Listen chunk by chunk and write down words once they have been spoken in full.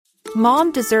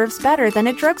Mom deserves better than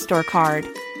a drugstore card.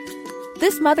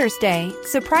 This Mother's Day,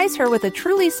 surprise her with a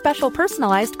truly special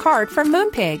personalized card from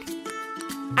Moonpig.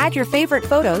 Add your favorite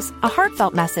photos, a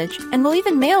heartfelt message, and we'll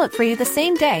even mail it for you the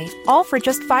same day, all for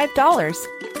just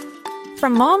 $5.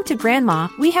 From mom to grandma,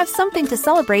 we have something to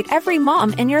celebrate every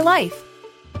mom in your life.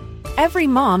 Every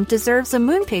mom deserves a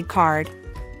Moonpig card.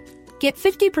 Get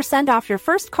 50% off your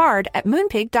first card at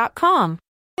moonpig.com.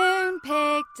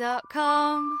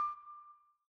 Moonpig.com.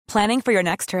 Planning for your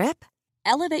next trip?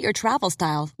 Elevate your travel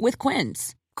style with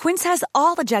Quince. Quince has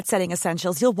all the jet-setting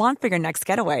essentials you'll want for your next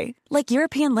getaway, like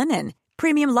European linen,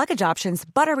 premium luggage options,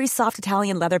 buttery soft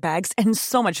Italian leather bags, and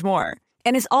so much more.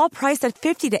 And is all priced at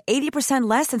 50 to 80%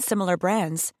 less than similar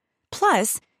brands.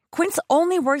 Plus, Quince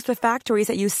only works with factories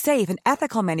that use safe and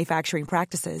ethical manufacturing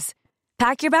practices.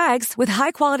 Pack your bags with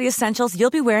high-quality essentials you'll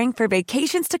be wearing for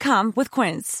vacations to come with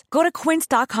Quince. Go to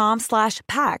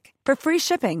quince.com/pack for free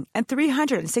shipping and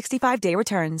 365-day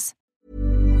returns.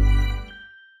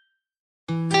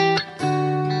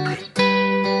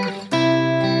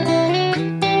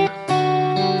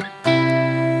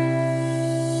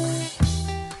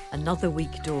 Another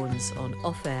week dawns on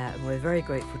Off Air, and we're very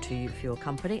grateful to you for your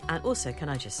company. And also, can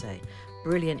I just say,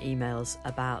 brilliant emails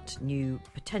about new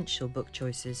potential book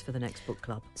choices for the next book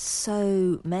club.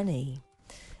 So many.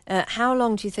 How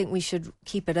long do you think we should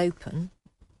keep it open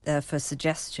for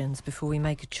suggestions before we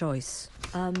make a choice?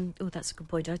 That's a good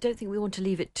point. I don't think we want to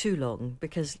leave it too long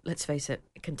because, let's face it,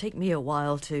 it can take me a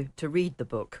while to read the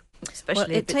book.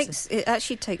 Especially it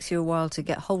actually takes you a while to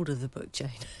get hold of the book,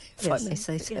 Jane. Yes, I may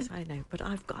say so. Yes, I know. But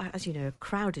I've got, as you know, a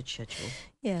crowded schedule.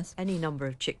 Yes. Any number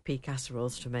of chickpea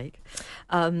casseroles to make.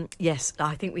 Yes,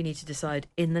 I think we need to decide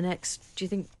in the next, do you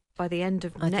think by the end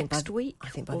of next week? I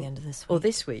think by the end of this week. Or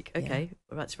this week, okay. Yeah.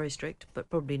 Well, that's very strict, but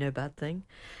probably no bad thing.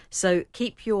 So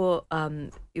keep your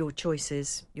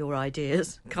choices, your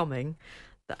ideas coming.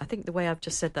 I think the way I've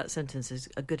just said that sentence is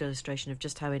a good illustration of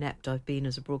just how inept I've been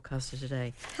as a broadcaster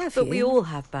today. But we all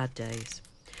have bad days.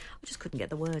 I just couldn't get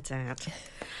the words out.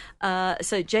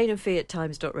 So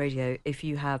JaneandFee@times.radio, if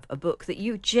you have a book that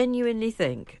you genuinely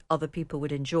think other people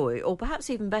would enjoy, or perhaps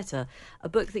even better, a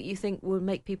book that you think will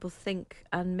make people think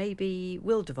and maybe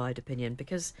will divide opinion,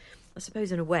 because I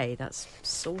suppose in a way that's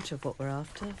sort of what we're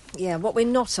after. Yeah, what we're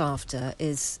not after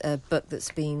is a book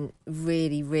that's been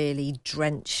really, really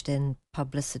drenched in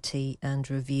publicity and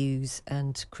reviews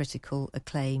and critical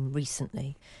acclaim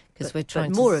recently. Because we're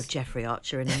trying more of Jeffrey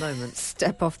Archer in a moment.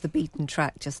 Step off the beaten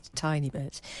track just a tiny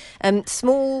bit.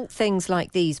 Small Things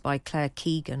Like These by Claire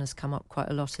Keegan has come up quite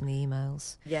a lot in the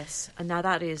emails. Yes, and now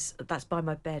that's by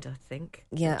my bed, I think.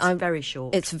 Yeah, it's very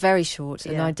short. It's very short,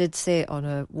 and yeah. I did see it on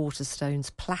a Waterstones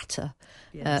platter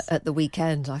at the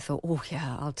weekend. I thought, oh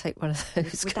yeah, I'll take one of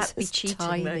those. Would that be cheating?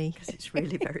 Tiny. Because it's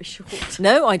really very short.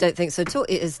 No, I don't think so at all.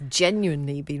 It has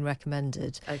genuinely been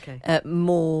recommended. Okay.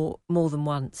 More than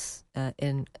once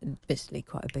in admittedly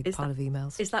quite a big pile of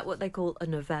emails. Is that what they call a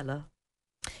novella?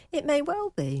 It may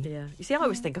well be. Yeah. You see, I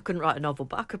always think I couldn't write a novel,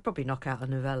 but I could probably knock out a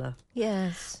novella.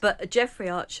 Yes. But Jeffrey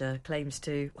Archer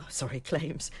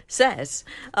says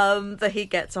that he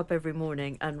gets up every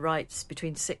morning and writes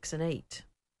between 6 and 8.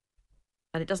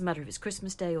 And it doesn't matter if it's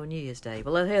Christmas Day or New Year's Day.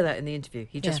 Well, I'll hear that in the interview.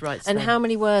 He just writes. And how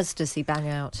many words does he bang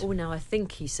out? Oh, now I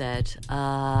think he said,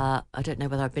 I don't know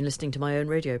whether I've been listening to my own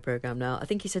radio programme now. I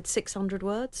think he said 600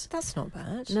 words. That's not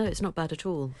bad. No, it's not bad at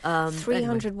all.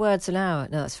 300 words an hour.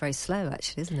 No, that's very slow,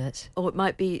 actually, isn't it? Or it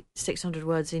might be 600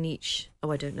 words in each.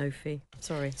 Oh, I don't know, Fee.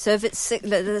 Sorry. So if it's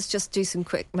let's just do some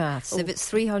quick maths. If it's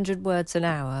 300 words an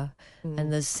hour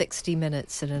and there's 60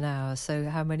 minutes in an hour, so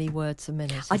how many words a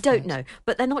minute? I don't know,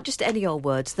 but they're not just any old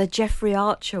words. They're Jeffrey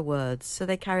Archer words, so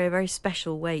they carry a very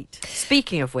special weight.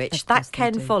 Speaking of which, that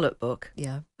Ken Follett book.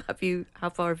 Yeah. How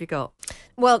far have you got?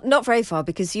 Well, not very far,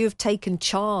 because you've taken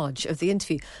charge of the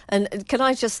interview. And can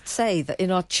I just say that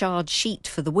in our charge sheet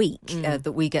for the week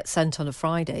that we get sent on a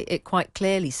Friday, it quite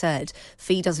clearly said,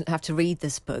 Fee doesn't have to read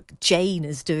this book. Jane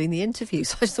is doing the interview.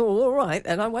 So I thought, all right,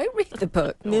 then I won't read the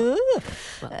book.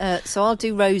 So I'll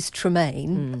do Rose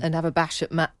Tremaine and have a bash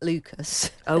at Matt Lucas.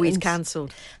 Oh, he's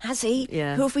cancelled. Has he?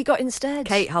 Yeah. Who have we got instead?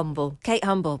 Kate Humble. Kate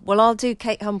Humble. Well, I'll do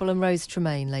Kate Humble and Rose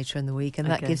Tremaine later in the week, and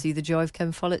that gives you the joy of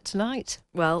Ken Follett tonight.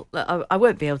 Well, I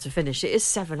won't be able to finish. It is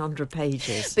 700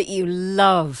 pages. But you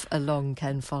love a long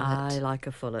Ken Follett. I like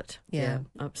a Follett. Yeah,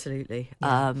 absolutely.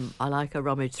 Yeah. I like a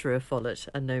rummage through a Follett,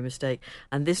 and no mistake.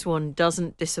 And this one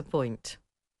doesn't disappoint.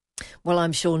 Well,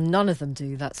 I'm sure none of them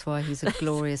do. That's why he's a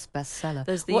glorious bestseller.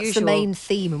 What's the main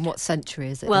theme and what century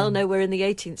is it? Well, no, we're in the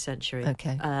 18th century.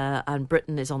 Okay. And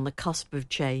Britain is on the cusp of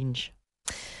change.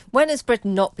 When has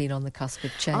Britain not been on the cusp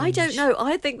of change? I don't know.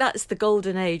 I think that's the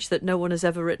golden age that no one has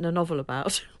ever written a novel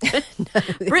about.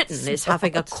 Britain is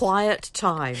having a quiet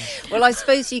time. Well, I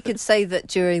suppose you could say that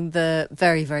during the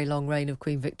very, very long reign of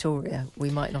Queen Victoria, we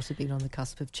might not have been on the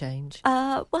cusp of change.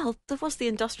 Well, there was the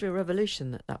Industrial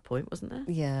Revolution at that point, wasn't there?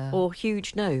 Yeah. Or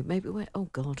huge no. Maybe oh,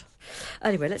 God.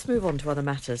 Anyway, let's move on to other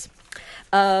matters.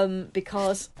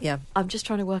 Because I'm just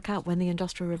trying to work out when the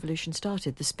Industrial Revolution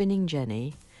started. The spinning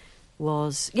jenny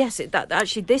was this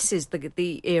is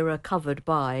the era covered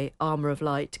by Armour of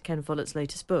Light, Ken Follett's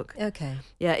latest book. Okay.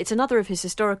 Yeah, it's another of his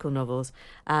historical novels,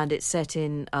 and it's set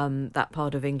in that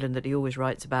part of England that he always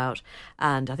writes about,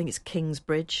 and I think it's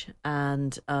Kingsbridge,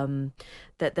 and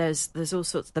that there's all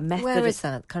sorts of the method. Where is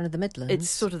that? Kind of the Midlands? It's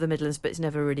sort of the Midlands, but it's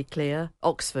never really clear.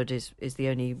 Oxford is the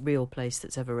only real place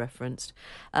that's ever referenced.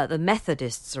 The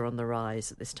Methodists are on the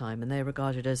rise at this time, and they're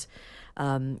regarded as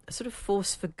a sort of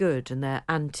force for good, and they're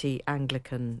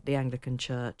anti-Anglican, the Anglican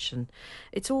Church, and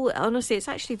it's all, honestly, it's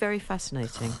actually very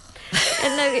fascinating.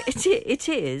 And no, it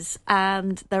is,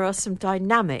 and there are some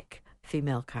dynamic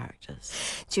female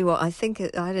characters. Do you know what? I think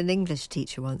I had an English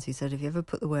teacher once who said if you ever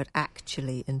put the word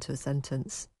actually into a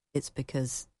sentence, it's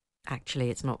because... Actually,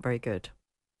 it's not very good.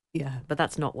 Yeah. But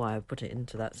that's not why I put it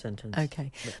into that sentence.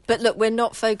 Okay. But look, we're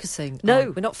not focusing...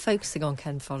 No. We're not focusing on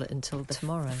Ken Follett until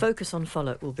tomorrow. Focus on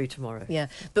Follett will be tomorrow. Yeah.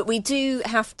 But we do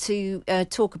have to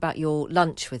talk about your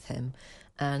lunch with him,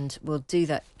 and we'll do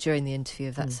that during the interview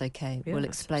if that's okay. Yeah, we'll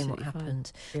explain what absolutely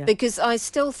happened. Yeah. Because I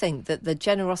still think that the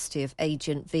generosity of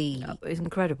Agent V is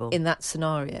incredible in that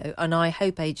scenario, and I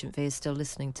hope Agent V is still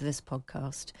listening to this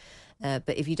podcast, but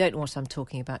if you don't know what I'm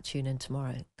talking about, tune in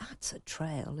tomorrow. That's a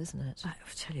trail, isn't it? I'll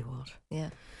tell you what.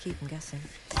 Yeah, keep them guessing.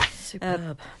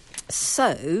 Superb.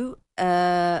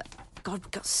 God,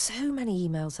 we've got so many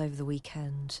emails over the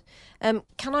weekend.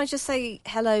 Can I just say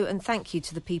hello and thank you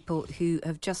to the people who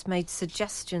have just made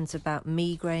suggestions about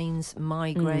migraines.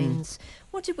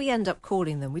 What did we end up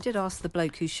calling them? We did ask the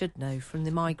bloke who should know from the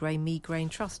Migraine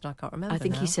Trust, and I can't remember. I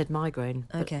think now. he said migraine.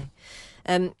 Okay.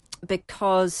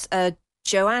 Because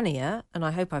Joannia, and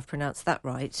I hope I've pronounced that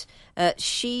right,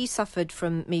 she suffered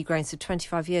from migraines for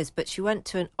 25 years, but she went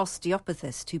to an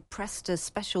osteopathist who pressed a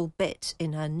special bit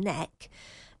in her neck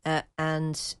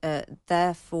and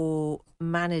therefore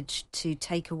managed to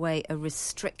take away a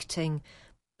restricting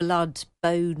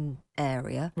blood-bone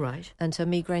area. Right. And her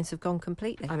migraines have gone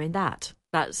completely. I mean, that's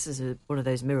one of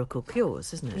those miracle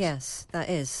cures, isn't it? Yes, that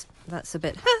is. That's a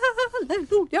bit...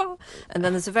 Hallelujah. And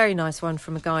then there's a very nice one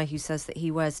from a guy who says that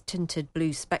he wears tinted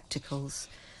blue spectacles.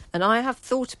 And I have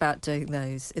thought about doing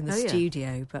those in the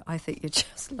studio, but I think you'd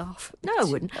just laugh at me. No,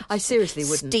 I wouldn't. I seriously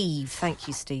wouldn't. Steve, thank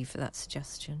you, Steve, for that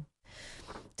suggestion.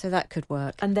 So that could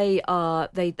work. And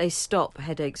they stop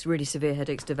headaches, really severe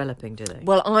headaches developing, do they?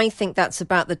 Well, I think that's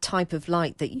about the type of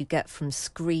light that you get from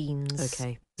screens.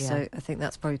 Okay. Yeah. So I think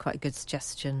that's probably quite a good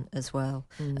suggestion as well.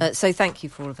 So thank you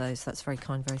for all of those. That's very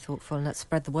kind, very thoughtful, and let's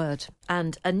spread the word.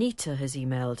 And Anita has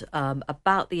emailed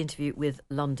about the interview with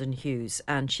London Hughes,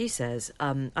 and she says,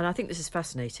 and I think this is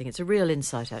fascinating, it's a real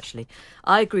insight actually,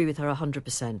 I agree with her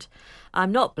 100%.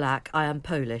 I'm not black, I am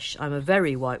Polish, I'm a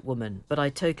very white woman, but I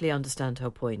totally understand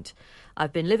her point.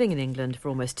 I've been living in England for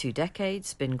almost 2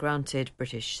 decades, been granted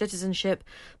British citizenship,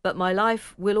 but my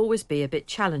life will always be a bit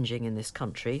challenging in this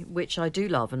country, which I do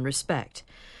love and respect.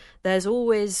 There's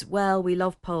always, well, we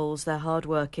love Poles, they're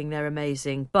hardworking, they're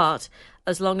amazing, but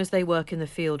as long as they work in the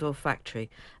field or factory,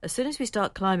 as soon as we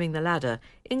start climbing the ladder,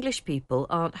 English people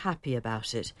aren't happy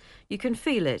about it. You can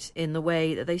feel it in the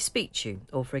way that they speak to you,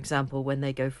 or for example, when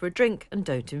they go for a drink and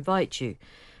don't invite you.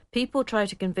 People try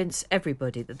to convince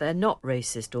everybody that they're not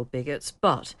racist or bigots,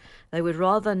 but they would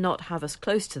rather not have us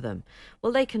close to them.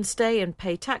 Well, they can stay and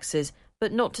pay taxes,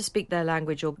 but not to speak their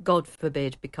language or, God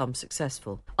forbid, become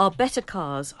successful. Our better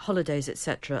cars, holidays,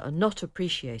 etc. are not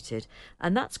appreciated,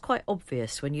 and that's quite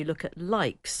obvious when you look at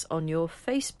likes on your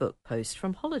Facebook post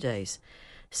from holidays.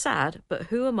 Sad, but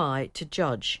who am I to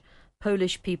judge?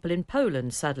 Polish people in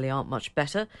Poland sadly aren't much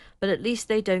better, but at least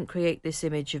they don't create this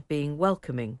image of being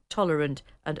welcoming, tolerant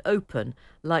and open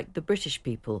like the British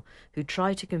people who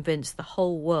try to convince the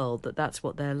whole world that that's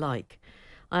what they're like.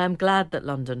 I am glad that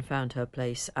London found her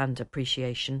place and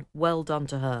appreciation. Well done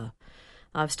to her.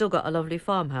 I've still got a lovely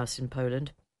farmhouse in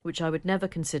Poland, which I would never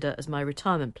consider as my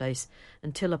retirement place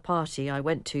until a party I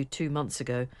went to 2 months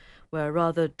ago, where a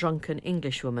rather drunken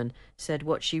Englishwoman said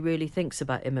what she really thinks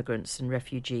about immigrants and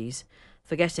refugees,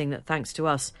 forgetting that thanks to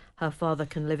us, her father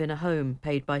can live in a home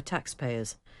paid by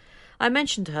taxpayers. I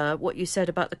mentioned to her what you said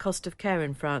about the cost of care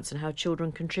in France and how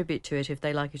children contribute to it if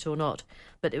they like it or not,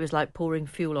 but it was like pouring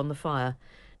fuel on the fire.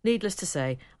 Needless to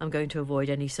say, I'm going to avoid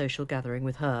any social gathering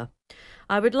with her.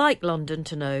 I would like London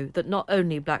to know that not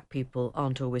only black people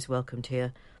aren't always welcomed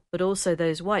here, but also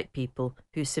those white people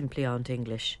who simply aren't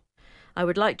English. I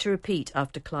would like to repeat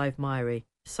after Clive Myrie,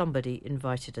 somebody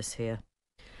invited us here.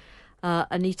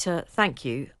 Anita, thank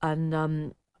you.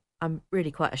 And I'm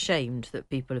really quite ashamed that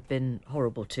people have been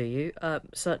horrible to you.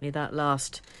 Certainly that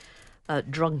last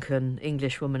drunken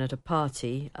English woman at a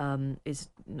party is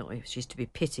not, she's to be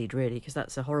pitied, really, because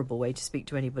that's a horrible way to speak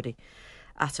to anybody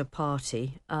at a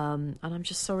party. And I'm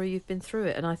just sorry you've been through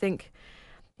it. And I think,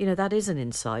 that is an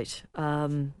insight.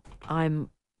 I'm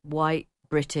white,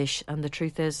 British, and the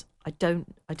truth is, I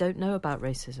don't know about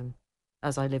racism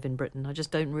as I live in Britain. I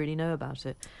just don't really know about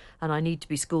it. And I need to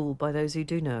be schooled by those who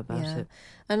do know about it.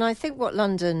 And I think what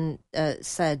London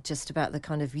said just about the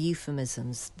kind of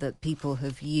euphemisms that people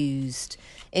have used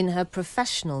in her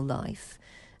professional life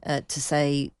to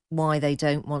say why they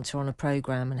don't want her on a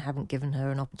programme and haven't given her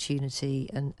an opportunity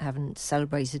and haven't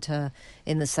celebrated her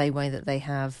in the same way that they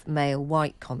have male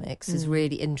white comics is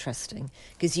really interesting.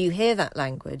 Because you hear that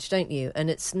language, don't you? And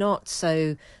it's not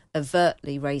so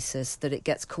overtly racist that it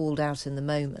gets called out in the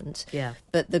moment. Yeah.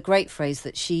 But the great phrase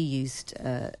that she used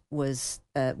was,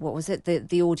 what was it?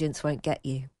 The audience won't get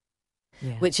you.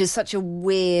 Yeah. Which is such a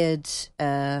weird...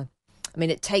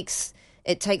 it takes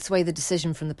away the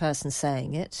decision from the person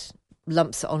saying it,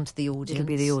 lumps it onto the audience. It'll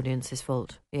be the audience's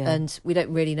fault. Yeah. And we don't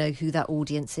really know who that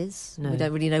audience is. No. We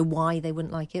don't really know why they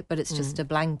wouldn't like it, but it's just a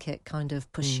blanket kind of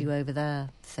push you over there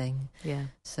thing. Yeah.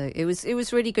 So it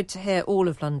was really good to hear all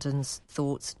of London's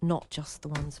thoughts, not just the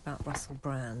ones about Russell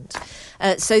Brand.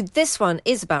 So this one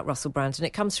is about Russell Brand, and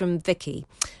it comes from Vicky.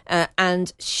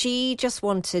 And she just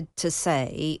wanted to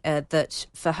say that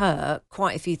for her,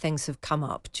 quite a few things have come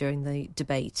up during the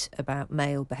debate about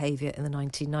male behaviour in the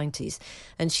 1990s.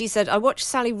 And she said, I watched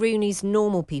Sally Rooney's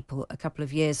Normal People a couple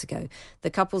of years ago. The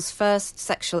couple's first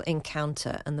sexual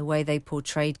encounter and the way they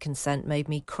portrayed consent made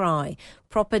me cry.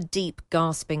 Proper deep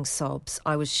gasping sobs.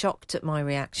 I was shocked at my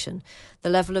reaction. The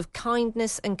level of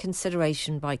kindness and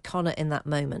consideration by Connor in that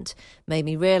moment made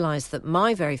me realise that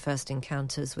my very first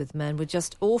encounters with men were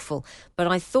just awful, but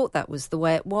I thought that was the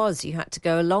way it was. You had to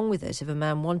go along with it. If a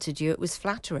man wanted you, it was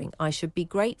flattering. I should be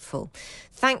grateful.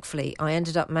 Thankfully, I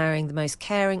ended up marrying the most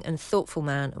caring and thoughtful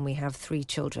man, and we have 3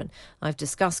 children. I've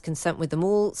discussed consent with them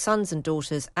all, sons and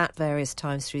daughters, at various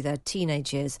times through their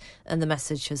teenage years, and the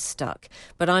message has stuck.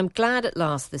 But I'm glad at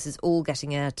last this is all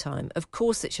getting airtime. Of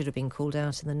course it should have been called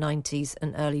out in the 90s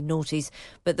and early noughties,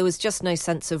 but there was just no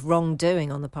sense of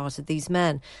wrongdoing on the part of these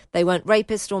men. They weren't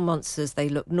rapists or monsters. They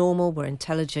looked normal, were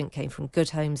intelligent, came from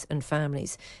good homes and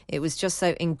families. It was just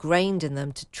so ingrained in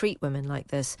them to treat women like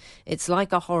this. It's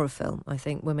like a horror film. I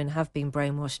think women have been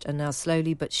brainwashed, and now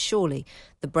slowly but surely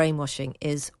the brainwashing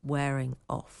is wearing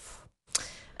off.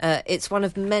 It's one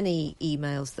of many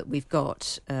emails that we've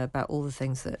got about all the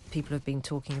things that people have been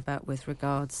talking about with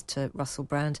regards to Russell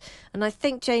Brand. And I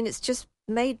think, Jane, it's just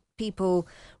made people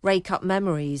rake up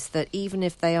memories that even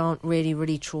if they aren't really,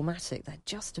 really traumatic, they're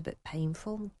just a bit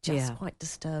painful, just quite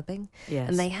disturbing. Yes.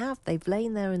 And they've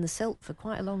lain there in the silt for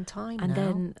quite a long time now.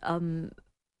 And then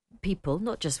people,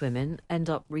 not just women,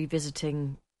 end up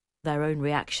revisiting their own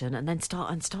reaction and then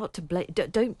start to blame.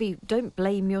 Don't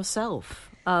blame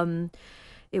yourself.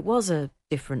 It was a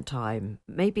different time.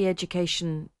 Maybe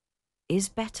education is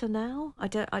better now. I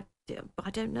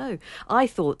don't know. I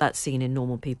thought that scene in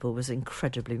Normal People was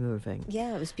incredibly moving.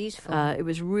 Yeah, it was beautiful. It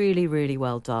was really, really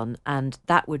well done. And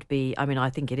that would be, I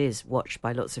think it is watched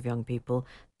by lots of young people.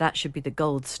 That should be the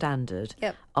gold standard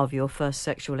of your first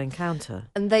sexual encounter.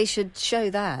 And they should show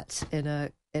that in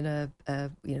a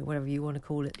whatever you want to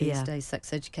call it these days,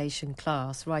 sex education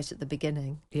class right at the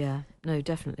beginning. Yeah, no,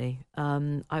 definitely.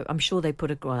 I'm sure they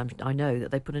I know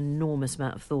that they put an enormous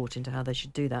amount of thought into how they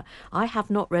should do that. I have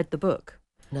not read the book.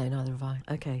 No, neither have I.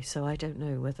 Okay, so I don't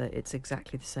know whether it's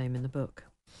exactly the same in the book.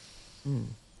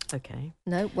 Okay.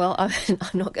 No, well, I'm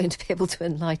not going to be able to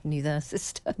enlighten you there,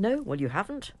 sister. No, well, you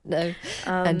haven't. No,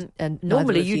 and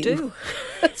normally you do.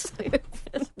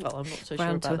 Well, I'm not so sure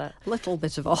about that. A little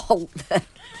bit of a halt there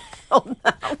on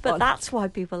that But that's why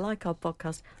people like our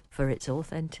podcast, for its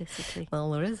authenticity.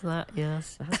 Well, there is that,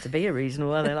 yes. There has to be a reason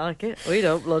why they like it. We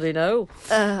don't bloody know.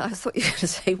 I thought you were going to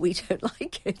say we don't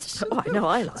like it. Oh, I know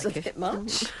I like it. It's a bit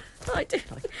much. I do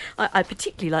like. I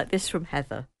particularly like this from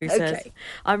Heather, who says, Okay.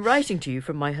 "I'm writing to you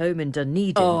from my home in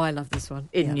Dunedin." Oh, I love this one.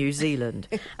 In Yeah. New Zealand.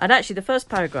 And actually, the first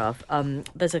paragraph,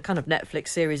 there's a kind of Netflix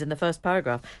series in the first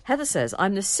paragraph. Heather says,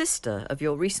 "I'm the sister of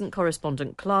your recent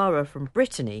correspondent Clara from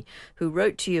Brittany, who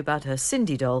wrote to you about her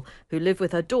Cindy doll, who lived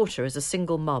with her daughter as a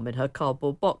single mum in her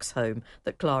cardboard box home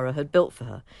that Clara had built for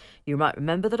her. You might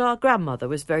remember that our grandmother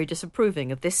was very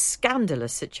disapproving of this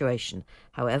scandalous situation.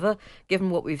 However,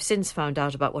 given what we've since found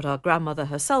out about what our grandmother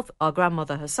herself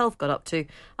got up to,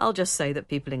 I'll just say that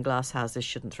people in glass houses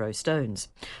shouldn't throw stones."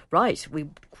 Right, we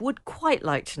would quite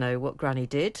like to know what Granny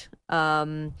did.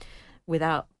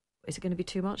 Without, is it going to be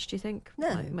too much, do you think?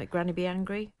 No. Might Granny be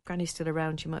angry? Granny's still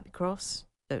around, she might be cross.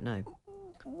 Don't know.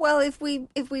 Well, if we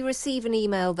receive an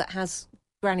email that has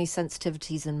Granny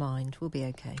sensitivities in mind, we'll be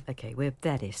okay. Okay, we're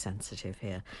very sensitive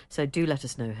here, so do let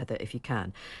us know, Heather, if you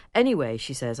can. Anyway,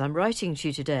 she says, "I'm writing to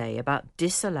you today about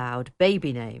disallowed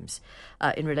baby names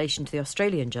in relation to the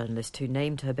Australian journalist who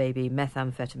named her baby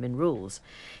methamphetamine rules.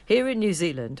 Here in New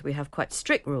Zealand, we have quite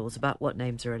strict rules about what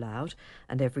names are allowed,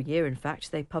 and every year, in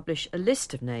fact, they publish a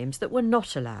list of names that were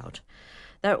not allowed.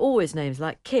 There are always names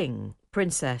like King,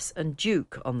 Princess and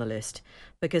Duke on the list,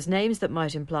 because names that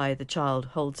might imply the child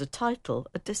holds a title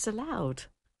are disallowed.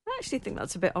 I actually think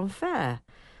that's a bit unfair,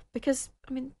 because,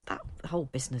 I mean, that whole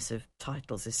business of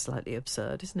titles is slightly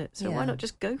absurd, isn't it? So why Yeah. not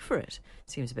just go for it?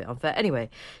 Seems a bit unfair. Anyway,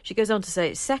 she goes on to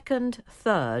say second,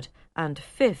 third and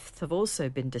fifth have also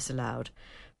been disallowed,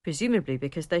 presumably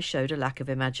because they showed a lack of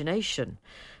imagination.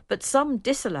 But some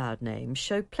disallowed names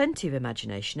show plenty of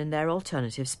imagination in their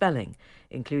alternative spelling,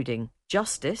 including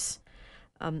Justice,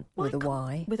 With a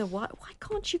Y. With a Y. Why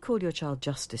can't you call your child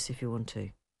Justice if you want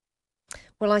to?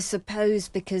 Well, I suppose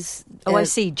because... I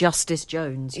see, Justice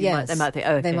Jones. They might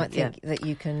think, they might think that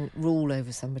you can rule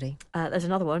over somebody. There's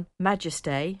another one,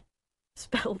 Majesté,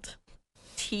 spelled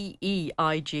Teigh.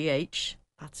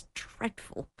 That's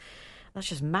dreadful. That's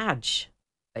just Madge,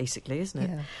 basically, isn't it?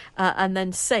 Yeah. And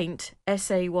then Saint,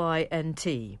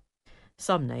 Saynt.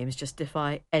 Some names just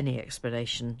defy any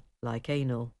explanation, like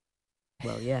anal.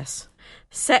 Well, yes.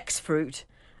 Sex fruit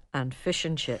and fish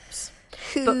and chips.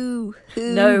 Who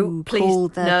No, please,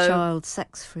 called their no. child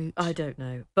sex fruit? I don't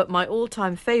know. But my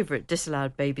all-time favourite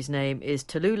disallowed baby's name is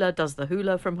Tallulah Does the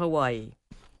Hula from Hawaii.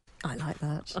 I like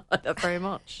that. I like that very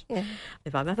much. Yeah.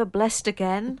 If I'm ever blessed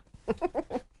again,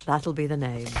 that'll be the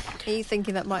name. Are you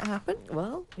thinking that might happen?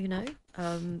 Well,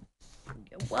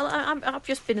 I've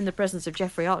just been in the presence of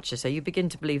Jeffrey Archer, so you begin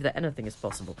to believe that anything is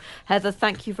possible. Heather,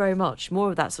 thank you very much.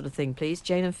 More of that sort of thing, please.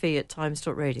 Jane and Fee at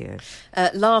Times.radio.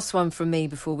 Last one from me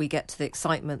before we get to the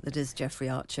excitement that is Jeffrey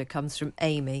Archer comes from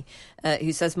Amy,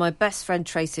 who says, "My best friend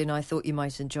Tracy and I thought you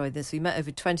might enjoy this. We met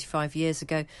over 25 years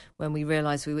ago when we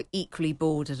realised we were equally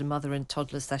bored at a mother and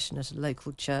toddler session at a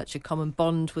local church. A common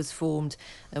bond was formed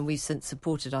and we've since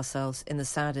supported ourselves in the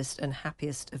saddest and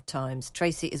happiest of times.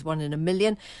 Tracy is 1 in a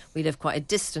million. We live quite a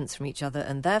distance from each other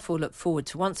and therefore look forward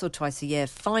to once or twice a year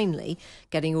finally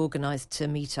getting organised to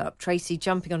meet up. Tracy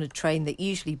jumping on a train that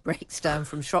usually breaks down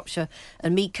from Shropshire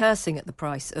and me cursing at the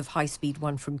price of high-speed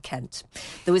one from Kent.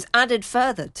 There was added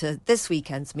further to this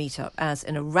weekend's meet-up as,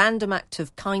 in a random act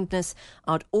of kindness,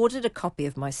 I'd ordered a copy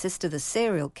of My Sister the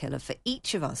Serial Killer for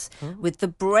each of us with the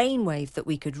brainwave that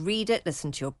we could read it,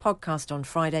 listen to your podcast on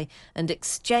Friday and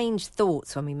exchange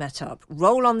thoughts when we met up.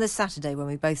 Roll on this Saturday when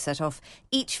we both set off,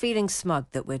 each feeling smug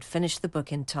that we'd finished the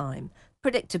book in time.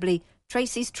 Predictably,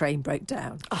 Tracy's train broke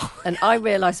down and I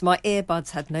realised my earbuds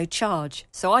had no charge,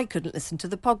 so I couldn't listen to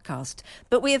the podcast.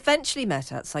 But we eventually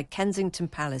met outside Kensington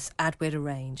Palace as we'd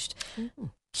arranged.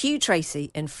 Cue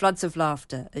Tracy in floods of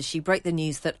laughter as she broke the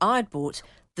news that I'd bought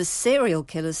The Serial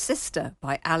Killer's Sister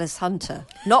by Alice Hunter.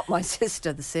 Not My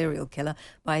Sister, the Serial Killer,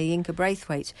 by Yinka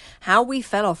Braithwaite. How we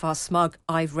fell off our smug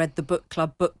I've read the book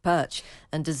club book perch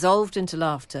and dissolved into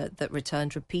laughter that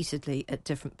returned repeatedly at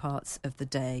different parts of the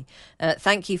day.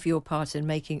 Thank you for your part in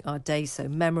making our day so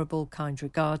memorable. Kind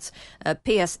regards.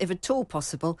 P.S. If at all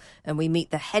possible, and we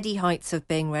meet the heady heights of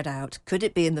being read out, could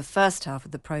it be in the first half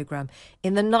of the programme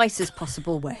in the nicest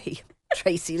possible way?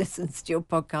 Tracy listens to your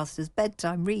podcast as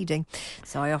bedtime reading,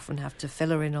 so I often have to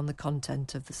fill her in on the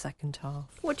content of the second half.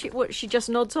 What, she just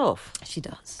nods off? She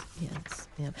does, yes.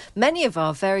 Yeah. Many of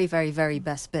our very, very, very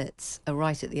best bits are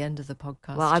right at the end of the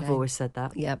podcast. Well, I've Jane. always said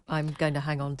that. Yeah, I'm going to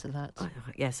hang on to that.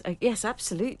 Yes,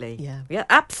 absolutely. Yeah,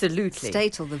 absolutely. Stay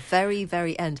till the very,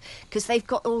 very end, because they've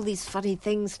got all these funny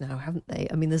things now, haven't they?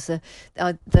 I mean, there's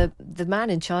the man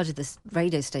in charge of this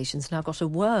radio station's now got a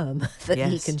worm that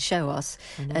he can show us,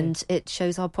 and it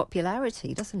shows our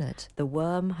popularity, doesn't it? The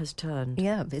worm has turned.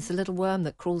 Yeah, it's a little worm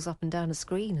that crawls up and down a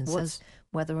screen and says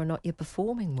whether or not you're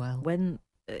performing well. When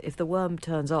if the worm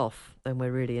turns off, then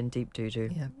we're really in deep doo-doo.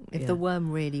 Yeah. If the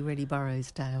worm really, really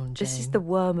burrows down, Jane. This is the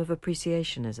worm of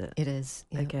appreciation, is it? It is.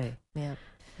 Yeah. Okay. Yeah.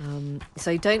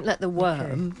 So don't let the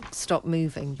worm stop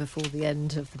moving before the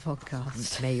end of the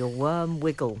podcast. May your worm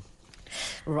wiggle.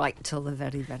 Right till the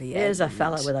very, very end. Here's a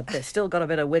fella with still got a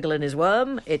bit of wiggle in his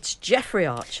worm. It's Jeffrey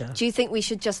Archer. Do you think we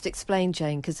should just explain,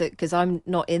 Jane, because I'm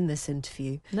not in this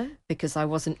interview? No. Because I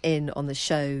wasn't in on the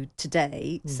show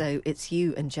today. So it's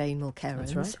you and Jane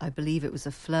Mulkerrins. That's right. I believe it was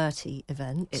a flirty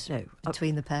event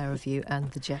between the pair of you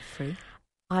and the Jeffrey.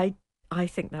 I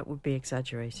think that would be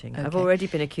exaggerating. Okay. I've already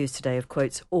been accused today of,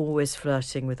 quotes, always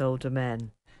flirting with older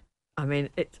men. I mean,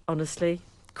 it honestly...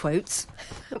 Quotes.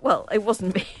 Well, it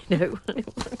wasn't me, no.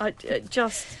 It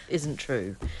just isn't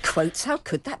true. Quotes, how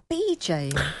could that be,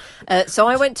 Jane? So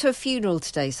I went to a funeral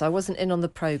today, so I wasn't in on the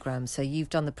programme. So you've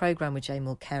done the programme with Jane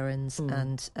Mulkerrins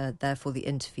and therefore the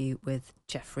interview with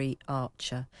Jeffrey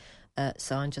Archer.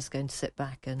 So I'm just going to sit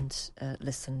back and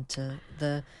listen to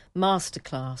the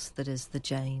masterclass that is the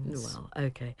Janes. Well,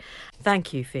 OK.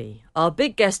 Thank you, Fee. Our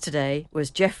big guest today was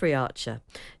Jeffrey Archer.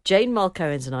 Jane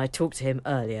Mulkerrins and I talked to him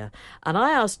earlier, and I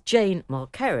asked Jane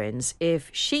Mulkerrins if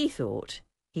she thought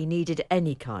he needed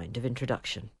any kind of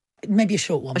introduction. Maybe a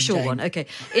short one. A short Jane. one, OK.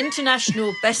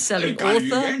 International best-selling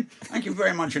author. Thank you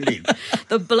very much indeed.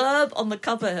 The blurb on the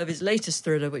cover of his latest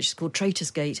thriller, which is called Traitors'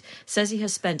 Gate, says he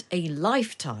has spent a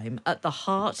lifetime at the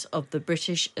heart of the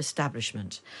British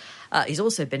establishment. He's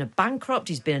also been a bankrupt,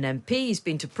 he's been an MP, he's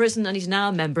been to prison, and he's now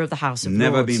a member of the House of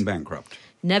Never Lords. been bankrupt.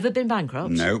 Never been bankrupt?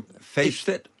 No. Faced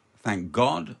it. Thank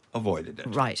God, avoided it.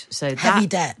 Right, so Heavy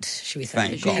that... debt, should we say?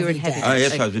 Thank God. You were in heavy debt. debt.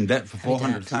 Yes, I was in debt for Heavy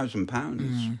debt.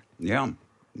 £400,000.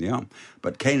 Yeah.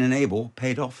 But Cain and Abel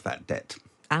paid off that debt.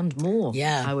 And more,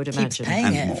 Yeah, I would keeps imagine. paying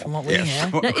And it more. from what we Yes. hear.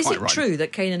 Now, is Quite it right. true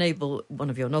that Cain and Abel, one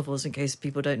of your novels, in case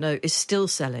people don't know, is still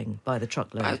selling by the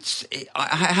truckload?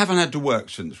 I haven't had to work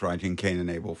since writing Cain and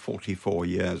Abel 44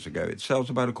 years ago. It sells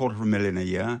about $250,000 a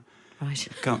year. Right.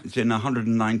 It's in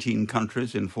 119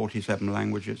 countries in 47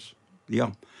 languages.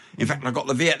 Yeah. In fact, I got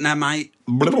the Vietnamese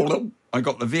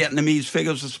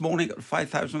figures this morning at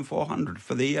 5,400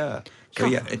 for the year. So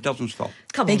yeah, it doesn't stop.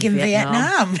 Come Big on, in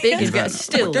Vietnam. Big in Vietnam.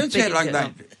 Still Don't say big it in like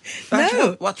that.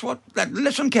 Vietnam. That's what.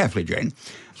 Listen carefully, Jane.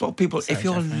 That's what people. Sorry, if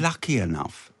you're Jeffrey. lucky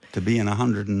enough to be in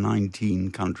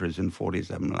 119 countries in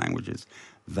 47 languages,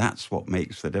 that's what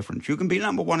makes the difference. You can be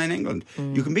number one in England.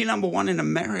 You can be number one in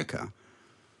America.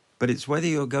 But it's whether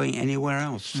you're going anywhere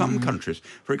else. Some countries,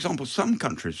 for example, some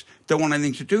countries don't want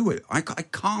anything to do with it. I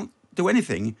can't do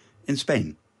anything in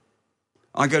Spain.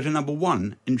 I go to number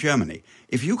one in Germany.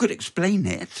 If you could explain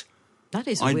it... That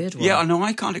is a weird one. Yeah, I know,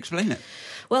 I can't explain it.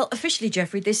 Well, officially,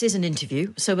 Jeffrey, this is an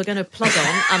interview, so we're going to plug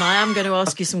on, and I am going to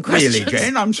ask you some questions. Really,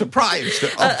 Jane? I'm surprised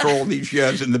that after all these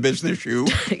years in the business, you...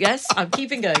 Yes, I'm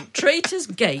keeping going. Traitors'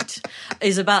 Gate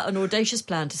is about an audacious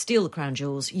plan to steal the crown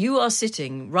jewels. You are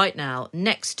sitting right now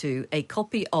next to a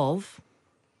copy of...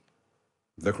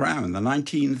 The crown, the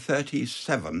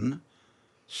 1937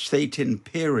 State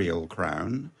Imperial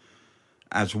crown,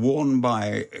 as worn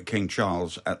by King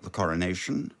Charles at the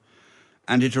coronation,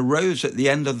 and it arose at the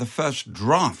end of the first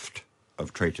draft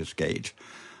of Traitors' Gate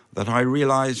that I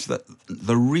realised that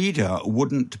the reader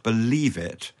wouldn't believe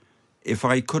it if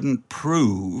I couldn't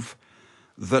prove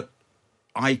that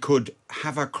I could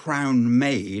have a crown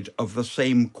made of the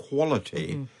same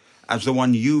quality as the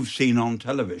one you've seen on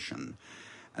television.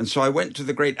 And so I went to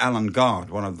the great Alan Gard,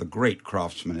 one of the great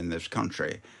craftsmen in this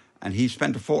country, and he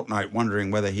spent a fortnight wondering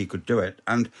whether he could do it.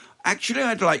 And actually,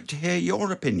 I'd like to hear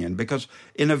your opinion, because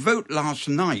in a vote last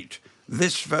night,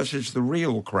 this versus the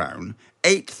real crown,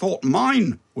 8 thought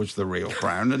mine was the real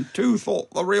crown, and 2 thought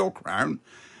the real crown.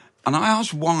 And I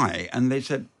asked why, and they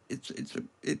said it's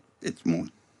more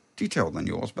detailed than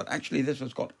yours, but actually this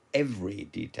has got every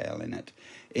detail in it.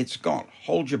 It's got,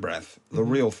 hold your breath, the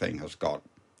real thing has got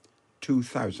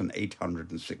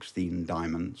 2,816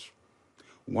 diamonds,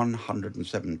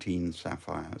 117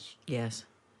 sapphires, Yes.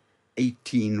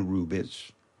 18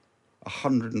 rubies,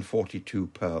 142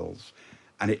 pearls,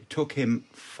 and it took him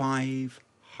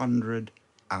 500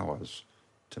 hours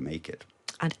to make it.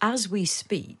 And as we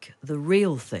speak, the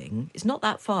real thing is not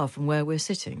that far from where we're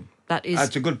sitting.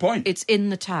 That's a good point. It's in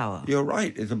the tower. You're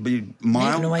right. It'll be Even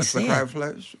mild though I as the see crowd it.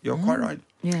 flows. You're quite right.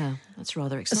 Yeah, that's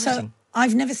rather So exciting.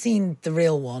 I've never seen the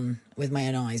real one with my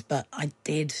own eyes, but I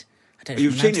did. I don't know.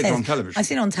 You've if I'm seen allowed it to on say television? I've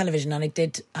seen it on television, and I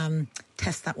did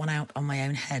test that one out on my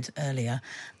own head earlier,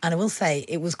 and I will say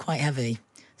it was quite heavy.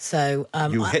 So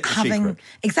You hit the having secret.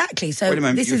 exactly. So Wait a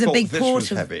moment, this you is a thought big this part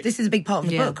was of heavy? this is a big part of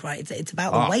the Yeah. book, right? It's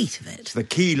about the weight of It's it. the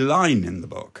key line in the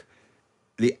book.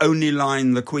 The only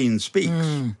line the Queen speaks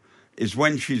is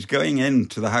when she's going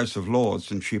into the House of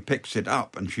Lords and she picks it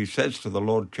up and she says to the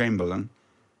Lord Chamberlain,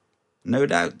 "No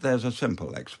doubt there's a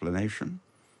simple explanation."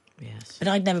 Yes. But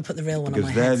I'd never put the real one on my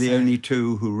Because head. they're the so- only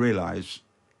two who realise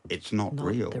it's not Not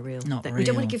real. the real. Not We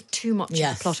don't want real. to give too much of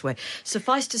Yes. the plot away.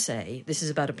 Suffice to say, this is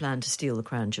about a plan to steal the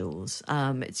crown jewels.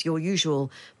 It's your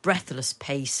usual breathless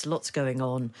pace, lots going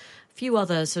on. A few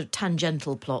other sort of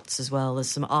tangential plots as well. There's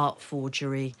some art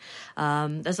forgery.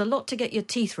 There's a lot to get your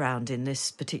teeth round in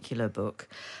this particular book.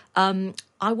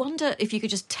 I wonder if you could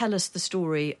just tell us the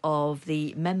story of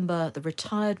the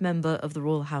retired member of the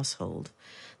royal household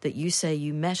that you say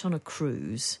you met on a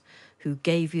cruise, who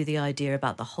gave you the idea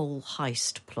about the whole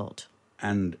heist plot.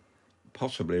 And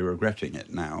possibly regretting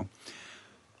it now.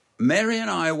 Mary and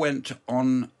I went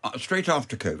on, straight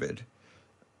after COVID,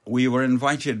 we were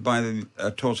invited by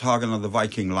Torshagen of the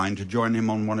Viking Line to join him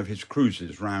on one of his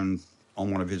cruises on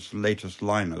one of his latest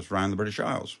liners round the British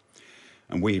Isles.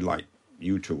 And we, like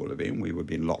you two will have been, we were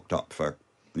being locked up for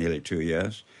nearly 2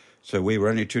 years. So we were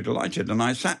only too delighted. And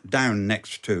I sat down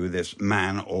next to this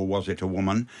man, or was it a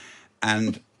woman,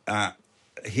 and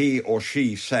he or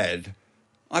she said,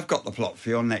 "I've got the plot for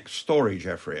your next story,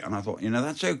 Geoffrey." And I thought,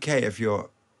 that's okay if you're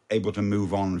able to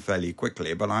move on fairly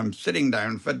quickly, but I'm sitting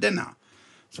down for dinner.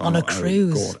 So On I a thought,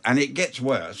 cruise. God. And it gets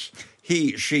worse.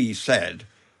 She said,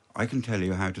 "I can tell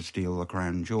you how to steal the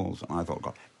crown jewels." And I thought,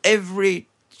 God, every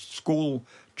school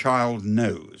child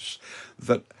knows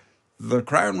that the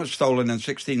crown was stolen in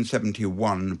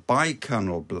 1671 by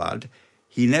Colonel Blood.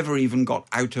 He never even got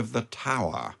out of the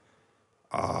Tower.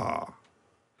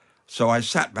 So I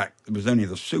sat back. It was only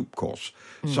the soup course.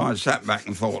 So I sat back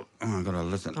and thought, I've got to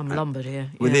listen. I'm lumbered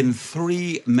here. Yeah. Within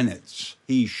 3 minutes,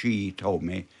 she told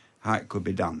me how it could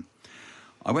be done.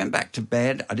 I went back to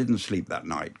bed. I didn't sleep that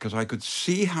night because I could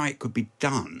see how it could be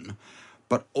done,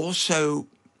 but also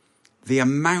the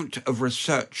amount of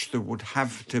research that would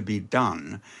have to be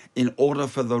done in order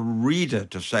for the reader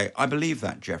to say, "I believe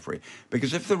that, Geoffrey."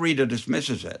 Because if the reader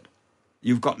dismisses it,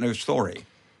 you've got no story.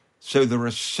 So the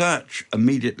research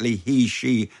immediately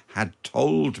she had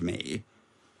told me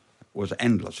was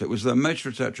endless. It was the most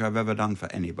research I've ever done for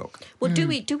any book. Well, do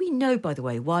we know, by the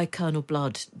way, why Colonel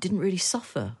Blood didn't really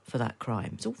suffer for that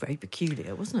crime? It's all very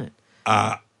peculiar, wasn't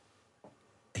it?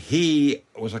 He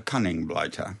was a cunning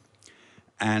blighter,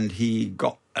 and he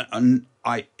got...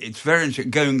 it's very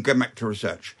interesting. Go back to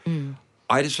research.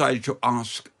 I decided to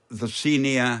ask the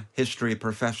senior history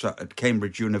professor at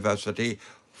Cambridge University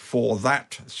for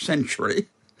that century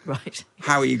Right.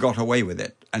 how he got away with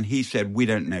it. And he said, "We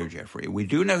don't know, Geoffrey. We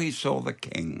do know he saw the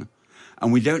king,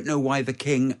 and we don't know why the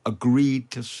king agreed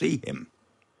to see him.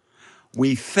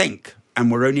 We think,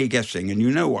 and we're only guessing, and you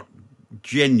know what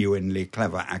genuinely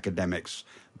clever academics,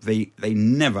 they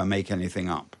never make anything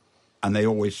up. And they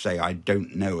always say, 'I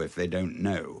don't know,' if they don't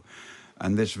know.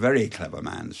 And this very clever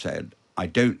man said, 'I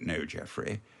don't know,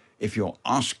 Geoffrey. If you're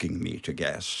asking me to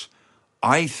guess,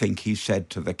 I think he said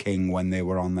to the king when they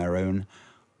were on their own,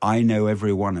 "I know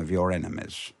every one of your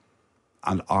enemies,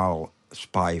 and I'll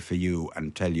spy for you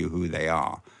and tell you who they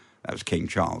are." That was King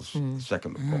Charles II, that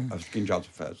was King Charles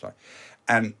I, sorry.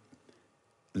 And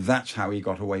that's how he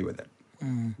got away with it,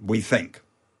 we think.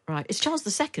 Right. It's Charles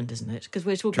II, isn't it? Because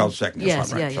we're talking... Charles II,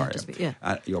 Yes, right, yeah, sorry.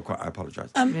 yeah. You're quite, I apologise.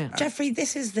 Geoffrey,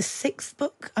 this is the 6th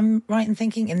book, I'm right in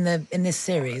thinking, in this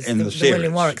series, In the the series,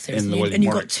 William Warwick series. in the And William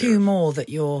you've got Warwick 2 series. more that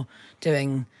you're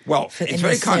doing. Well, in it's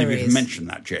very this kind of you to series. mention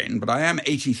that, Jane, but I am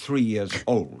 83 years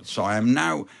old, so I am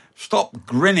now... Stop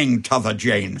grinning, t'other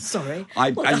Jane. Sorry.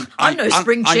 I'm no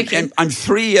spring chicken. I'm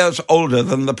 3 years older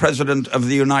than the President of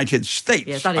the United States.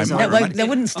 Yes, that is I might old. remind They you.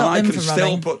 wouldn't stop And them I can from still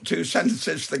running. put 2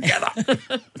 sentences together.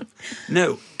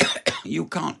 No, you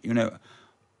can't.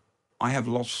 I have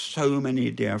lost so many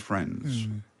dear friends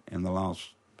in the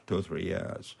last 2 or 3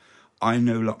 years. I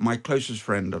know my closest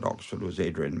friend at Oxford was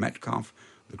Adrian Metcalf,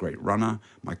 the great runner.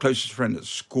 My closest friend at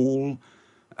school,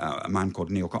 a man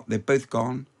called Neil Cox. They're both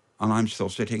gone, and I'm still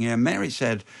sitting here. Mary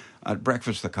said at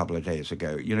breakfast a couple of days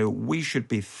ago, we should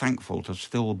be thankful to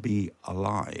still be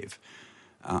alive.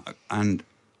 And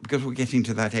because we're getting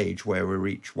to that age where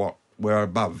we're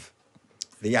above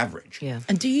the average. Yeah.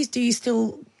 And do you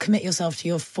still commit yourself to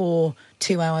your 4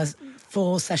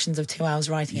 sessions of 2 hours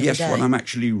writing every Yes, day? when I'm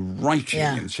actually writing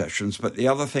Yeah. in sessions. But the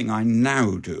other thing I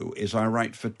now do is I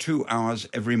write for 2 hours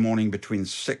every morning between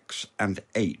 6 and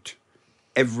 8.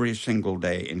 Every single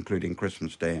day, including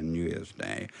Christmas Day and New Year's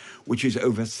Day, which is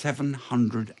over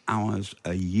 700 hours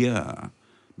a year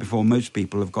before most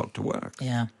people have got to work.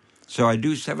 Yeah. So I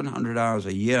do 700 hours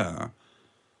a year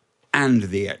and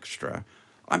the extra.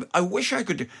 I wish I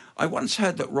could... I once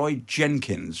heard that Roy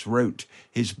Jenkins wrote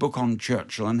his book on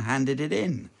Churchill and handed it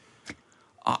in.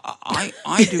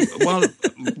 I do. Well,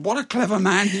 what a clever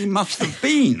man he must have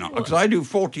been, because I do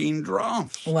 14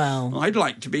 drafts. Well, I'd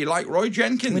like to be like Roy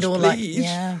Jenkins, we'd all please.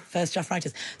 first draft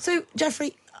writers. So,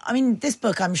 Geoffrey, I mean, this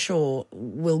book, I'm sure,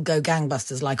 will go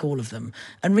gangbusters like all of them.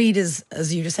 And readers,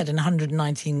 as you just said, in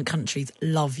 119 countries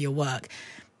love your work.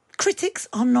 Critics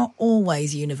are not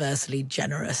always universally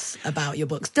generous about your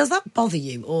books. Does that bother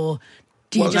you, or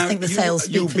do you just think the sales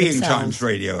speak for being themselves? Times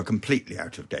Radio are completely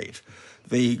out of date.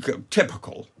 The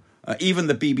typical, even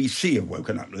the BBC have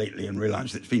woken up lately and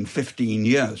realised it's been 15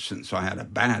 years since I had a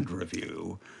bad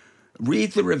review.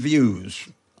 Read the reviews.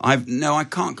 I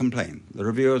can't complain. The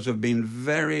reviewers have been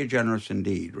very generous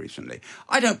indeed recently.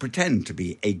 I don't pretend to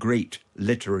be a great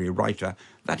literary writer.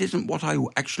 That isn't what I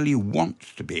actually want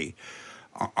to be.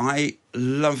 I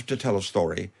love to tell a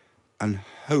story and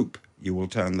hope you will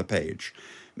turn the page.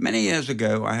 Many years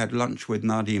ago, I had lunch with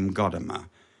Nadim Godimer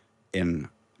in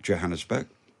Johannesburg.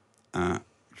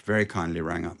 She very kindly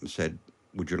rang up and said,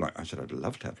 would you like... I said, I'd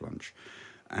love to have lunch.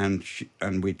 And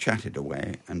we chatted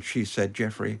away, and she said,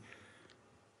 Geoffrey,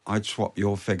 I'd swap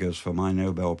your figures for my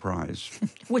Nobel Prize.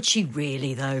 Would she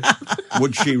really, though?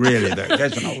 Would she really, though?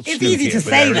 There's an old It's easy to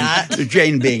say that.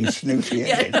 Jane being snooty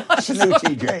again.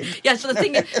 Snooty Jane. Yeah, so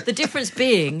the difference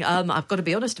being, I've got to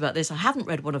be honest about this, I haven't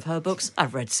read one of her books.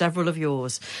 I've read several of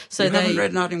yours. So you haven't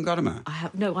read Nadim Godimer? I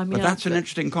have, no, I mean... But that's an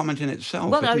interesting comment in itself,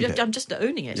 well, isn't it? I'm just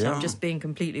owning it. Yeah. I'm just being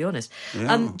completely honest.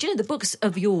 Yeah. Do you know, the books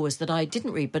of yours that I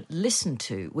didn't read but listened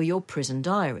to were your prison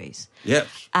diaries.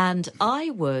 Yes. And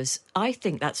I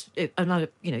think that's... And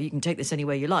you can take this any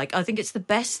way you like. I think it's the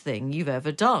best thing you've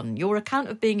ever done. Your account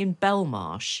of being in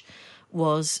Belmarsh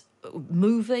was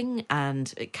moving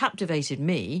and it captivated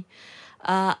me.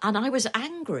 And I was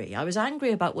angry. I was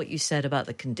angry about what you said about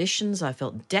the conditions. I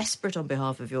felt desperate on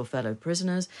behalf of your fellow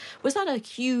prisoners. Was that a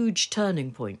huge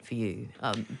turning point for you,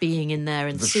 being in there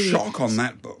and seeing... The shock on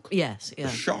that book. Yes, yeah.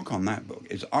 The shock on that book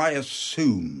is I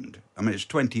assumed... I mean, it's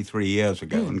 23 years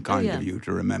ago, and kind of you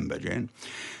to remember, Jane.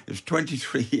 It's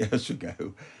 23 years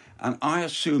ago, and I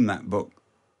assumed that book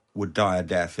would die a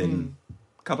death in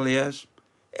a couple of years.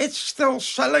 It's still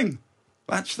selling.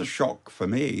 That's the shock for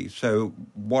me. So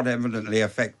what evidently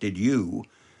affected you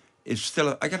is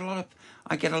still... I get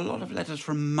a lot of letters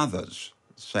from mothers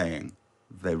saying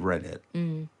they've read it.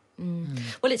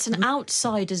 Well, it's an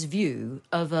outsider's view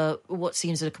of what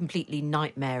seems a completely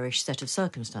nightmarish set of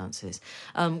circumstances,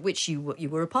 which you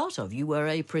were a part of. You were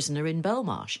a prisoner in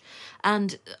Belmarsh.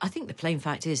 And I think the plain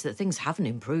fact is that things haven't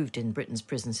improved in Britain's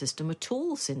prison system at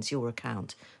all since your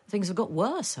account. Things have got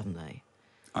worse, haven't they?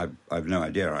 I've no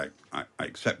idea. I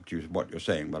accept what you're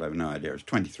saying, but I've no idea. It's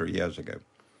 23 years ago.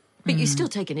 But you still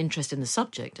take an interest in the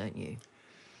subject, don't you?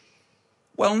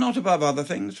 Well, not above other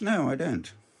things. No, I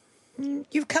don't.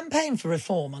 You've campaigned for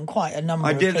reform on quite a number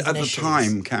of prison issues. I did at the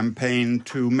time campaign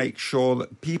to make sure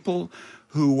that people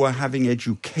who were having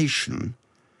education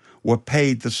were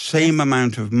paid the same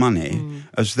amount of money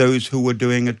as those who were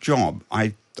doing a job.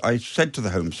 I said to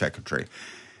the Home Secretary,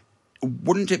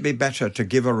 wouldn't it be better to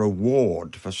give a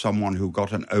reward for someone who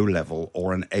got an O-level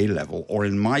or an A-level, or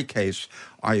in my case,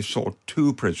 I saw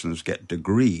 2 prisoners get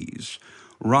degrees,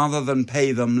 rather than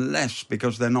pay them less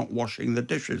because they're not washing the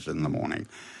dishes in the morning?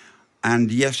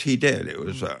 And yes, he did. It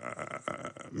was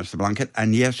Mr. Blunkett,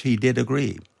 and yes, he did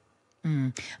agree.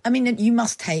 I mean, you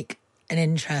must take an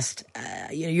interest.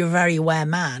 You're a very aware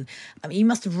man. I mean, you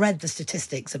must have read the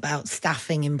statistics about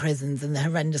staffing in prisons and the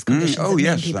horrendous conditions that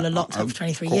mean people are locked up for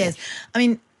 23 years. I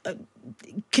mean,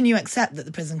 can you accept that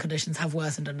the prison conditions have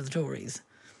worsened under the Tories?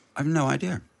 I've no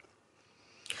idea.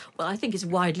 Well, I think it's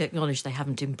widely acknowledged they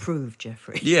haven't improved,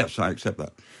 Geoffrey. Yes, I accept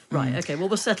that. Right, OK, well,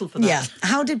 we'll settle for that. Yeah.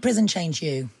 How did prison change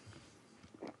you?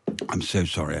 I'm so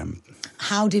sorry.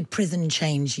 How did prison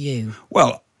change you?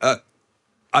 Well,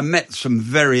 I met some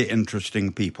very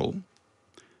interesting people,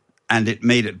 and it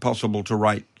made it possible to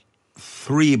write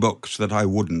 3 books that I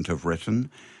wouldn't have written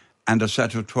and a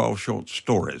set of 12 short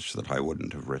stories that I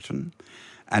wouldn't have written.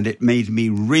 And it made me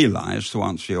realise, to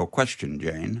answer your question,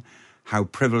 Jane, how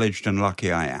privileged and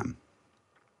lucky I am.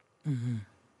 Mm-hmm.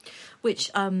 Which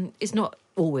is not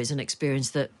always an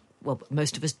experience that... Well,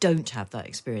 most of us don't have that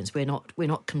experience. We're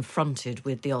not confronted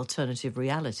with the alternative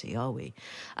reality, are we?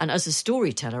 And as a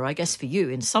storyteller, I guess for you,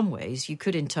 in some ways, you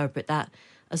could interpret that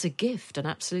as a gift, an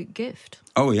absolute gift.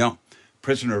 Oh, yeah.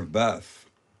 Prisoner of Birth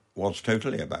was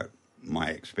totally about my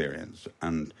experience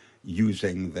and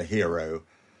using the hero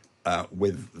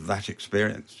with that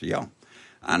experience, yeah.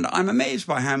 And I'm amazed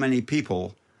by how many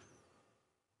people,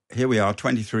 here we are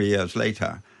 23 years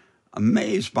later,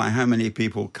 amazed by how many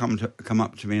people come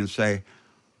up to me and say,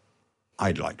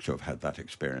 I'd like to have had that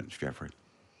experience, Geoffrey.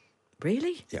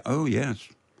 Really? Yeah. Oh, yes.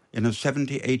 in a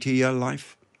 70, 80-year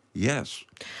life? Yes.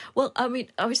 Well, I mean,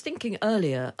 I was thinking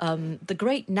earlier, the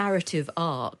great narrative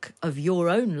arc of your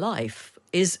own life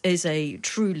is a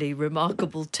truly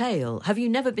remarkable tale. Have you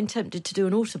never been tempted to do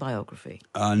an autobiography?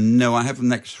 No, I have the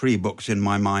next 3 books in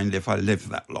my mind if I live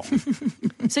that long.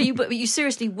 But you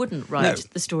seriously wouldn't write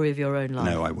the story of your own life?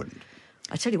 No, I wouldn't.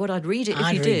 I tell you what, I'd read it if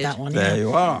I'd you read did. that one. There yeah.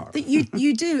 you are. But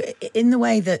you do, in the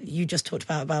way that you just talked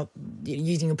about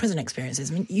using your prison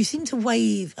experiences. I mean, you seem to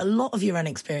weave a lot of your own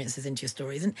experiences into your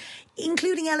stories, and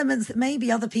including elements that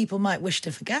maybe other people might wish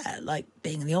to forget, like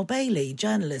being in the Old Bailey,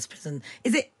 journalist, prison.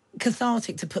 Is it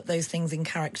cathartic to put those things in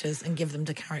characters and give them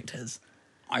to characters?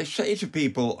 I say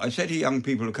to young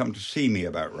people who come to see me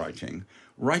about writing,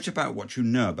 write about what you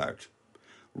know about.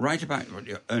 Write about what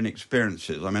your own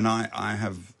experiences. I mean, I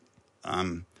have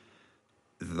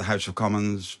the House of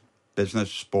Commons,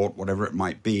 business, sport, whatever it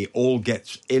might be, all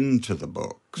gets into the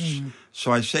books.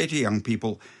 So I say to young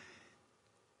people,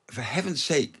 for heaven's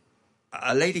sake,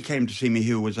 a lady came to see me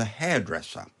who was a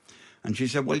hairdresser. And she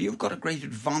said, well, you've got a great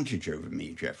advantage over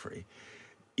me, Geoffrey.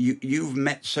 You've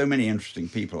met so many interesting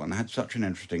people and had such an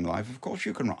interesting life. Of course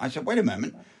you can write. I said, wait a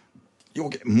moment. You'll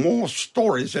get more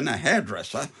stories in a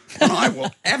hairdresser than I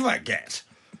will ever get.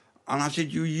 And I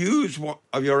said, you use what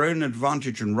of your own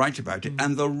advantage and write about it,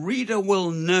 and the reader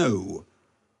will know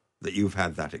that you've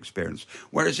had that experience.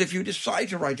 Whereas if you decide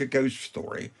to write a ghost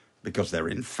story because they're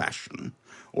in fashion,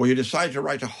 or you decide to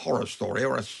write a horror story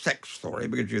or a sex story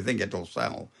because you think it'll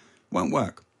sell, won't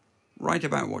work. Write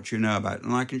about what you know about,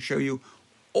 and I can show you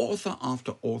author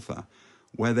after author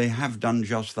where they have done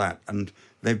just that, and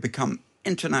they've become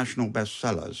international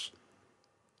bestsellers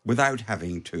without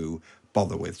having to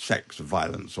bother with sex,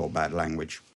 violence, or bad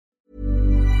language.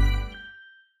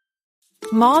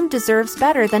 Mom deserves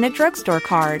better than a drugstore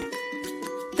card.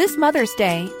 This Mother's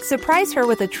Day, surprise her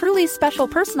with a truly special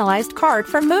personalized card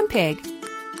from Moonpig.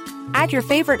 Add your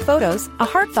favorite photos, a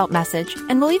heartfelt message,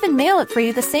 and we'll even mail it for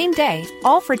you the same day,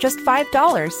 all for just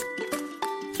 $5.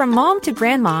 From mom to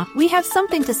grandma, we have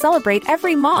something to celebrate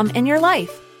every mom in your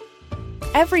life.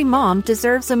 Every mom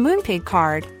deserves a Moonpig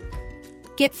card.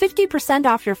 Get 50%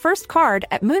 off your first card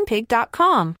at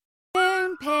Moonpig.com.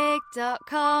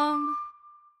 Moonpig.com.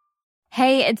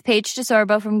 Hey, it's Paige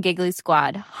DeSorbo from Giggly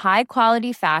Squad. High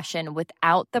quality fashion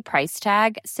without the price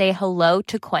tag. Say hello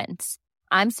to Quince.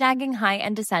 I'm snagging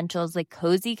high-end essentials like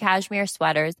cozy cashmere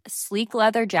sweaters, sleek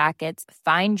leather jackets,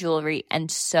 fine jewelry,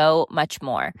 and so much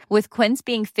more. With Quince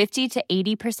being 50 to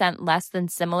 80% less than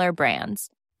similar brands.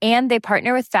 And they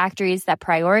partner with factories that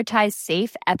prioritize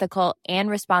safe, ethical, and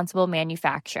responsible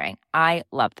manufacturing. I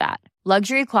love that.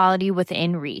 Luxury quality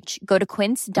within reach. Go to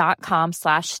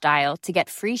quince.com/style to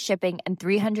get free shipping and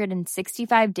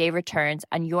 365-day returns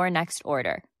on your next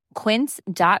order.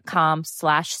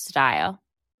 Quince.com/style.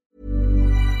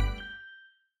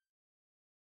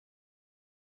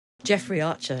 Geoffrey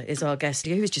Archer is our guest.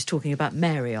 He was just talking about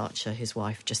Mary Archer, his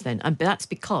wife, just then. And that's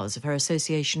because of her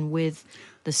association with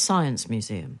the Science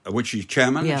Museum. Which she's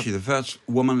chairman. Yeah. She's the first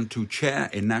woman to chair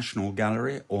a national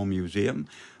gallery or museum,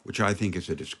 which I think is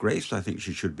a disgrace. I think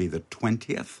she should be the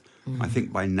 20th. I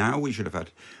think by now we should have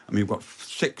had... I mean, we've got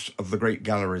 6 of the great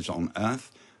galleries on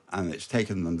Earth, and it's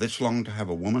taken them this long to have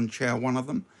a woman chair one of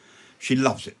them. She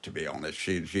loves it, to be honest.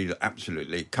 She's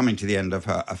absolutely coming to the end of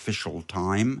her official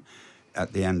time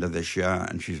at the end of this year,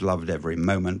 and she's loved every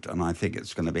moment, and I think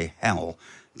it's going to be hell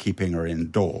keeping her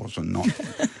indoors and not...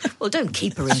 Well, don't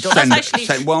keep her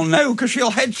indoors. Well, no, because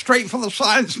she'll head straight for the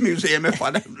Science Museum if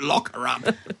I don't lock her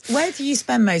up. Where do you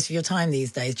spend most of your time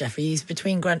these days, Geoffrey? Are you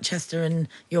between Grantchester and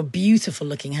your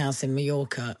beautiful-looking house in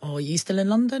Mallorca, or are you still in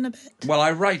London a bit? Well,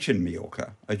 I write in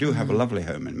Mallorca. I do have a lovely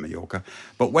home in Mallorca.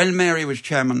 But when Mary was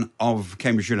chairman of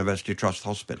Cambridge University Trust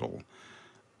Hospital,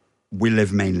 we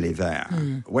live mainly there.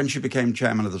 When she became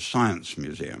chairman of the Science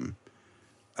Museum,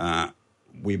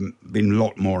 we've been a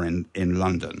lot more in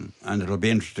London, and it'll be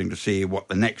interesting to see what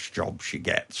the next job she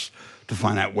gets to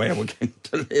find out where we're going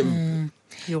to live.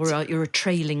 You're a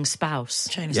trailing spouse.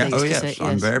 Yeah. Oh yes, yes.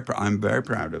 I'm very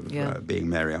proud of being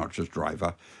Mary Archer's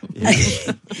driver.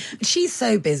 She's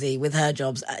so busy with her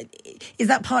jobs. Is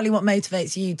that partly what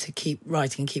motivates you to keep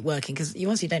writing and keep working? Because you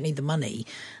obviously don't need the money.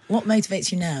 What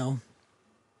motivates you now?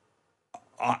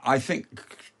 I think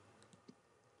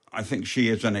she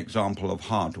is an example of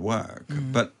hard work,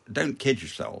 but don't kid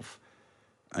yourself.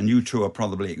 And you two are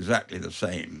probably exactly the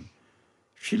same.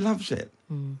 She loves it,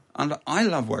 and I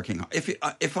love working hard.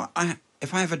 If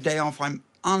I have a day off, I'm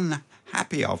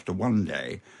unhappy after one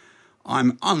day.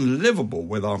 I'm unlivable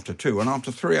with after 2, and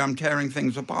after 3, I'm tearing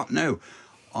things apart. No,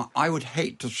 I would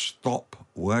hate to stop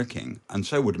working, and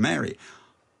so would Mary.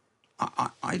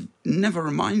 I never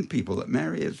remind people that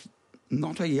Mary is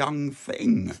not a young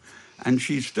thing, and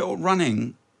she's still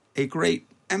running a great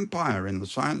empire in the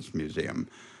Science Museum,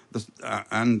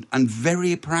 and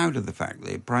very proud of the fact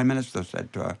the Prime Minister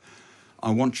said to her,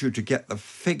 I want you to get the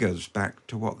figures back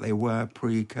to what they were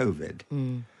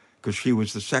pre-COVID, because she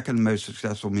was the second most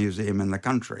successful museum in the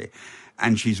country,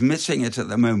 and she's missing it at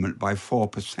the moment by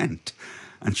 4%,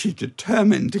 and she's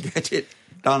determined to get it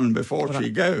done before she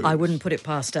goes. I wouldn't put it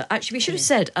past her. Actually, we should have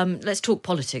said, let's talk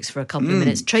politics for a couple of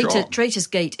minutes. Traitors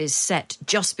Gate is set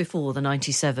just before the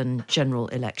 97 general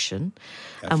election,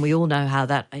 and we all know how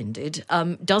that ended.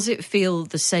 Does it feel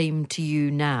the same to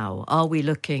you now? Are we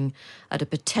looking at a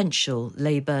potential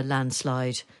Labour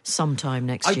landslide sometime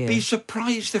next year? I'd be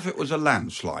surprised if it was a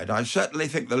landslide. I certainly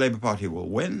think the Labour Party will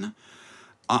win.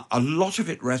 A lot of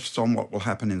it rests on what will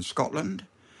happen in Scotland.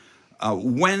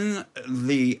 When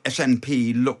the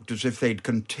SNP looked as if they'd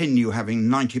continue having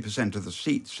 90% of the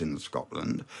seats in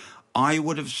Scotland, I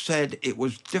would have said it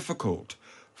was difficult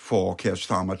for Keir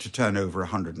Starmer to turn over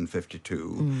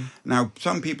 152. Now,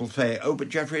 some people say, but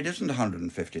Geoffrey, it isn't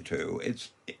 152.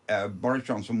 It's Boris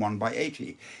Johnson won by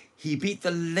 80. He beat the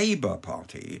Labour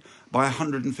Party by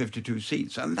 152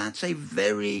 seats, and that's a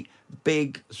very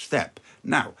big step.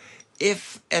 Now,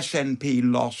 if SNP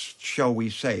lost, shall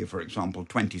we say, for example,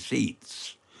 20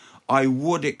 seats, I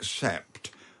would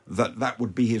accept that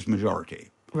would be his majority.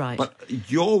 Right. But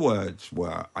your words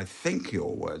were, I think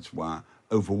your words were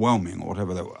overwhelming, or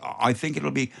whatever they were. I think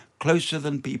it'll be closer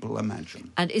than people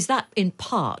imagine. And is that in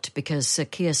part because Sir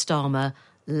Keir Starmer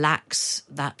lacks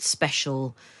that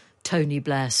special Tony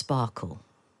Blair sparkle?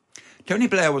 Tony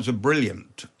Blair was a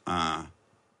brilliant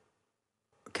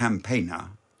campaigner.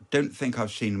 Don't think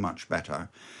I've seen much better.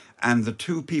 And the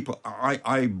two people,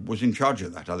 I was in charge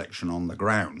of that election on the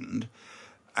ground,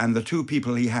 and the two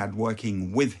people he had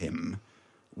working with him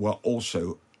were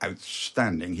also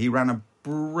outstanding. He ran a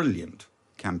brilliant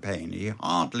campaign. He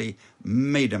hardly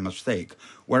made a mistake.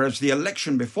 Whereas the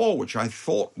election before, which I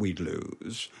thought we'd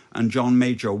lose, and John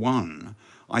Major won,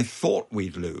 I thought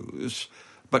we'd lose,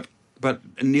 but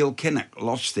Neil Kinnock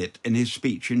lost it in his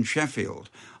speech in Sheffield.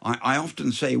 I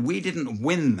often say we didn't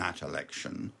win that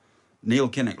election. Neil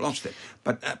Kinnock lost it.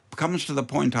 But that comes to the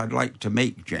point I'd like to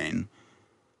make, Jane.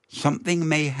 Something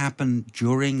may happen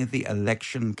during the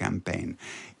election campaign.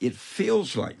 It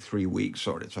feels like 3 weeks,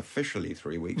 or it's officially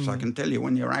 3 weeks. I can tell you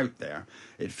when you're out there,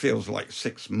 it feels like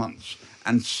 6 months.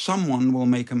 And someone will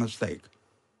make a mistake.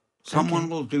 Someone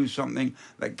will do something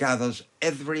that gathers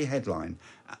every headline.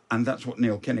 And that's what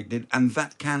Neil Kinnock did. And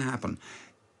that can happen.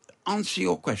 Answer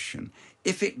your question.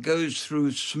 If it goes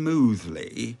through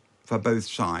smoothly for both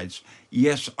sides,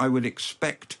 yes, I would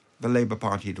expect the Labour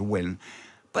Party to win.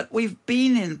 But we've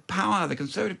been in power. The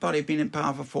Conservative Party have been in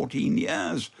power for 14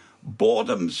 years.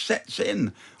 Boredom sets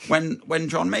in when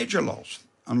John Major lost.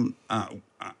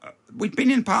 We've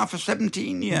been in power for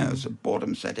 17 years.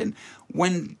 Boredom set in.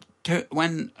 When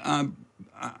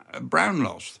Brown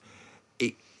lost,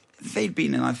 they'd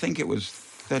been in, I think it was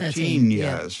 13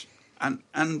 years. Yeah.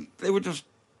 And they were just...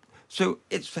 So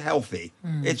it's healthy.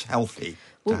 It's healthy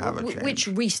to have a change. Which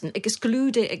recent,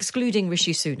 excluding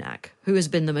Rishi Sunak, who has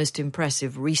been the most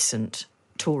impressive recent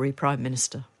Tory Prime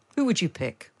Minister, who would you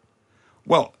pick?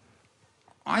 Well,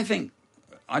 I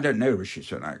don't know Rishi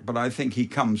Sunak, but I think he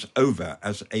comes over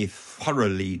as a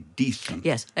thoroughly decent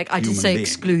Yes, I did say being.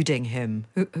 Excluding him.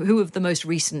 Who of the most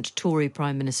recent Tory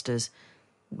Prime Ministers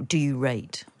do you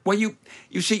rate? Well, you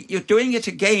see, you're doing it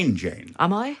again, Jane.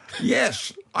 Am I?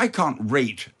 Yes, I can't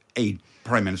rate a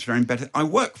Prime Minister any better. I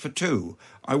work for two.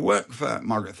 I worked for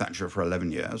Margaret Thatcher for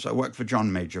 11 years. I worked for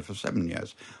John Major for 7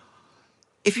 years.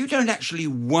 If you don't actually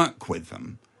work with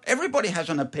them, everybody has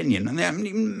an opinion and they haven't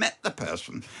even met the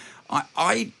person.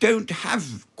 I don't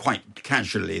have quite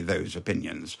casually those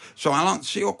opinions. So I'll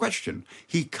answer your question.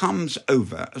 He comes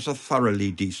over as a thoroughly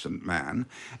decent man,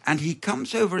 and he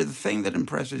comes over, the thing that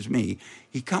impresses me,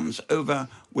 he comes over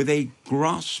with a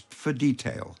grasp for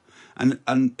detail. And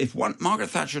if Margaret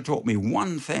Thatcher taught me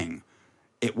one thing,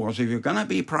 it was if you're going to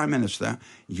be Prime Minister,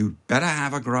 you'd better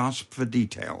have a grasp for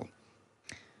detail.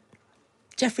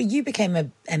 Geoffrey, you became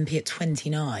an MP at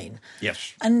 29.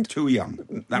 Yes, and too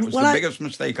young. That was the biggest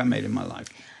mistake I made in my life.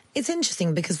 It's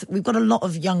interesting because we've got a lot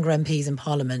of younger MPs in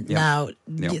Parliament now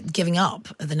giving up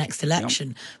at the next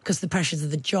election because of the pressures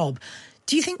of the job.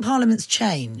 Do you think Parliament's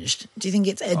changed? Do you think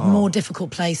it's a more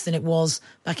difficult place than it was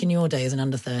back in your day as an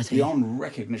under-30? Beyond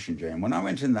recognition, Jane. When I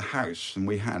went in the House and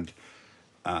we had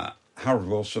Harold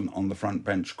Wilson on the front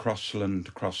bench,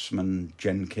 Crossland, Crossman,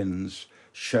 Jenkins,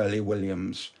 Shirley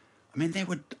Williams... I mean, they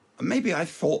were maybe I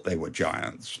thought they were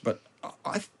giants, but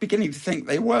I'm beginning to think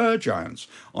they were giants.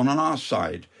 On our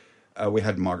side, we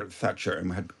had Margaret Thatcher, and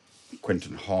we had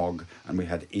Quinton Hogg, and we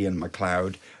had Ian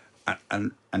MacLeod,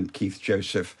 and Keith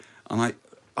Joseph, and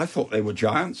I thought they were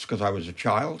giants because I was a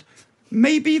child.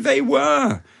 Maybe they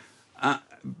were.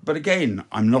 But again,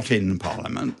 I'm not in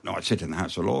Parliament. No, I sit in the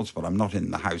House of Lords, but I'm not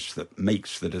in the House that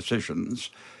makes the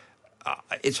decisions.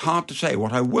 It's hard to say.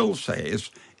 What I will say is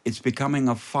it's becoming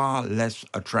a far less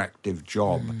attractive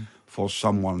job for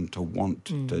someone to want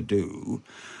to do.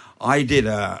 I did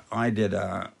a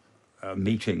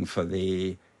meeting for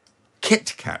the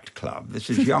Kit Kat Club. This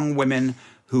is young women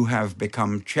who have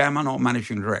become chairman or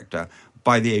managing director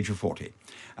by the age of 40.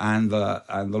 And the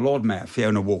Lord Mayor,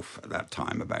 Fiona Woolf, at that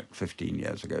time, about 15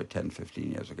 years ago,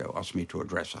 asked me to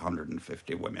address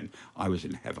 150 women. I was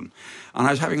in heaven. And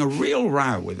I was having a real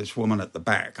row with this woman at the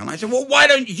back. And I said, well, why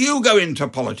don't you go into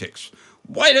politics?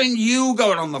 Why don't you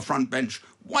go on the front bench?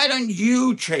 Why don't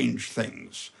you change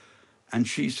things? And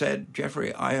she said,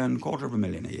 Geoffrey, I earn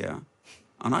 $250,000 a year,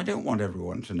 and I don't want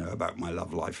everyone to know about my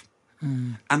love life.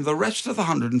 And the rest of the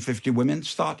 150 women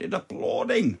started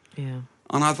applauding. Yeah.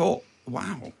 And I thought,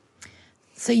 wow.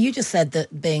 So you just said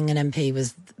that being an MP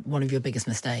was one of your biggest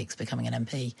mistakes, becoming an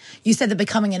MP. You said that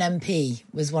becoming an MP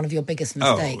was one of your biggest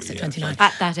mistakes at 29.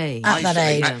 At that age. At that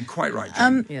age. Quite right,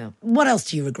 Jane. Yeah. What else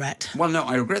do you regret? Well, no,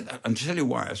 I regret that. And to tell you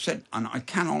why, I said, and I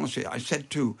can honestly, I said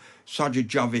to Sajid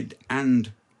Javid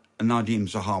and Nadeem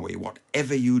Zahawi,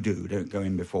 whatever you do, don't go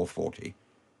in before 40.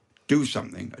 Do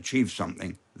something, achieve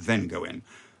something, then go in.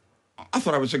 I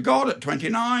thought I was a god at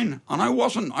 29, and I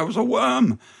wasn't. I was a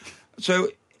worm. So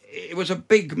it was a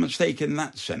big mistake in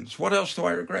that sense. What else do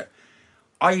I regret?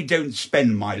 I don't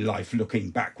spend my life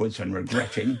looking backwards and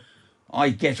regretting. I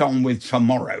get on with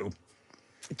tomorrow.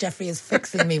 Geoffrey is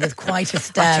fixing me with quite a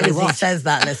stare as he says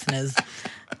that, listeners.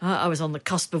 I was on the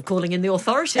cusp of calling in the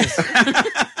authorities.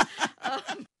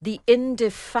 The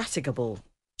indefatigable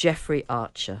Geoffrey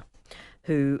Archer,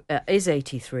 who is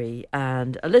 83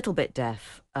 and a little bit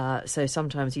deaf, so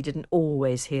sometimes he didn't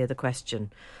always hear the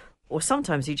question, or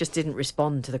sometimes he just didn't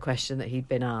respond to the question that he'd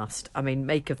been asked. I mean,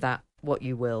 make of that what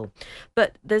you will.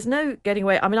 But there's no getting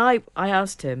away. I mean, I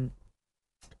asked him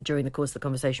during the course of the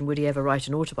conversation, would he ever write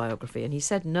an autobiography? And he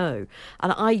said no.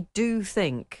 And I do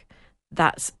think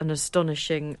that's an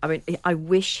astonishing... I mean, I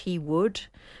wish he would,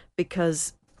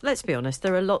 because... Let's be honest,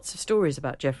 there are lots of stories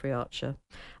about Geoffrey Archer,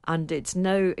 and it's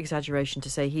no exaggeration to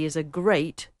say he is a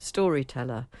great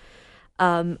storyteller.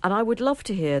 And I would love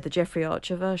to hear the Geoffrey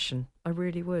Archer version. I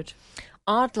really would.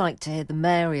 I'd like to hear the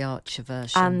Mary Archer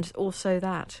version. And also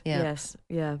that, yes,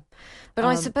 yeah. But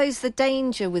I suppose the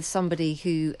danger with somebody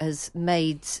who has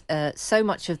made so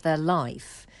much of their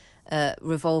life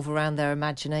revolve around their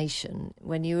imagination.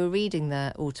 When you were reading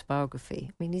their autobiography,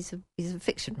 I mean, he's a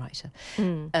fiction writer.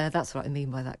 That's what I mean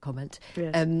by that comment.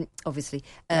 Yes. Obviously,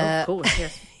 of course,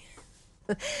 yes.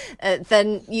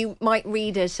 Then you might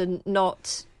read it and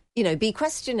not, be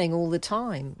questioning all the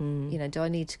time. Do I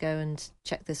need to go and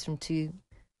check this from 2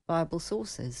 viable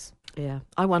sources? Yeah,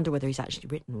 I wonder whether he's actually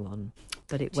written one,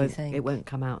 but it won't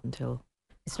come out until.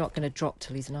 It's not going to drop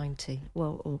till he's 90.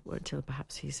 Well, or until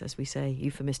perhaps he's, as we say,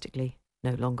 euphemistically,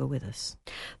 no longer with us.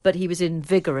 But he was in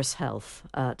vigorous health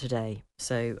today,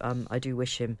 so I do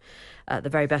wish him the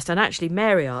very best. And actually,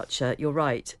 Mary Archer, you're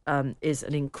right, is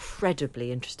an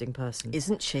incredibly interesting person.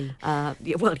 Isn't she?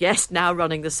 Well, yes, now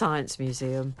running the Science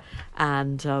Museum,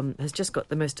 and has just got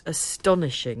the most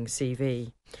astonishing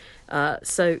CV.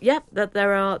 So, yeah, that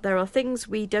there are things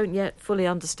we don't yet fully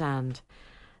understand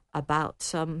about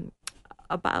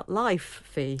life,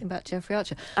 Fee. About Geoffrey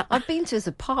Archer. I've been to his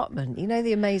apartment,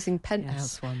 the amazing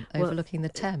penthouse one overlooking the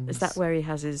Thames. Is that where he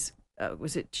has his,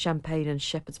 was it champagne and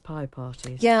shepherd's pie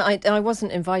parties? Yeah, I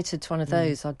wasn't invited to one of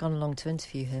those. I'd gone along to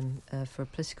interview him for a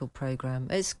political programme.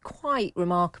 It's quite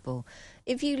remarkable.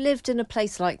 If you lived in a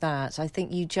place like that, I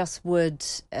think you would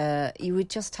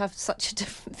just have such a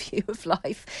different view of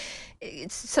life.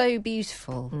 It's so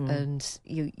beautiful, and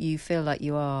you feel like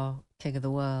you are king of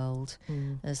the world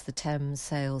as the Thames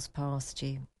sails past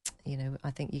you.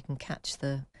 I think you can catch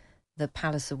the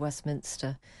Palace of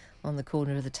Westminster on the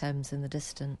corner of the Thames in the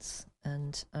distance.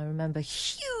 And I remember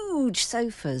huge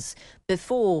sofas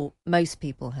before most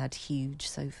people had huge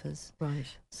sofas. Right.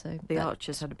 So the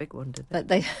Archers had a big one, did they? But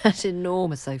they had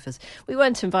enormous sofas. We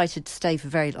weren't invited to stay for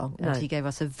very long, and he gave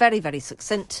us a very, very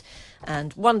succinct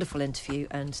and wonderful interview,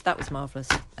 and that was marvellous.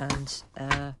 And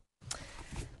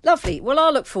lovely. Well,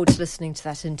 I'll look forward to listening to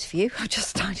that interview. I've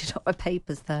just tidied up my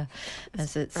papers there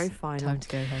as it's very fine. Time to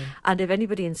go home. And if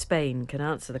anybody in Spain can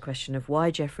answer the question of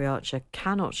why Geoffrey Archer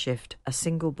cannot shift a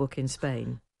single book in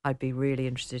Spain, I'd be really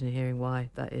interested in hearing why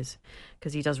that is,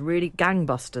 because he does really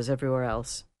gangbusters everywhere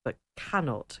else, but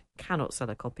cannot sell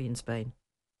a copy in Spain.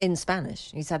 In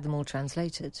Spanish. He's had them all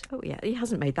translated. Oh, yeah. He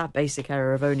hasn't made that basic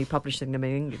error of only publishing them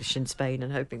in English in Spain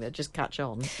and hoping they'll just catch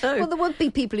on. No. Well, there would be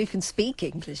people who can speak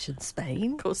English in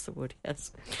Spain. Of course there would,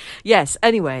 yes. Yes,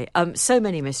 anyway, so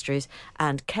many mysteries,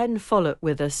 and Ken Follett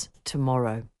with us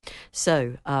tomorrow.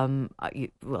 So,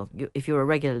 if you're a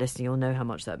regular listener, you'll know how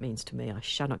much that means to me. I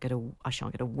shan't get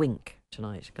a wink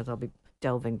tonight, because I'll be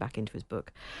delving back into his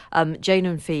book. Jane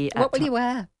and Fee... What will you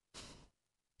wear?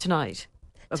 Tonight.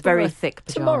 Tomorrow. Very thick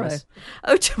pyjamas.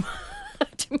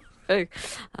 Tomorrow.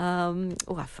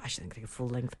 I actually think a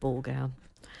full-length ball gown.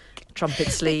 Trumpet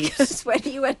sleeves. Because when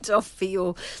you went off for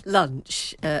your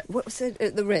lunch, what was it?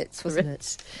 At the Ritz, wasn't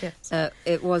it? Yes.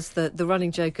 It was the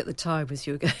running joke at the time was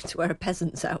you were going to wear a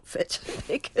peasant's outfit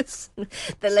because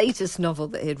the latest novel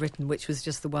that he had written, which was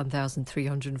just the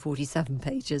 1,347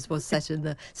 pages, was set in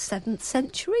the 7th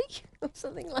century or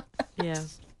something like that. Yeah.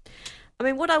 I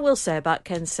mean, what I will say about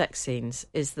Ken's sex scenes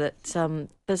is that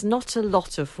there's not a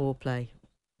lot of foreplay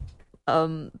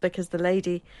because the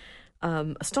lady,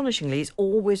 astonishingly, is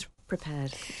always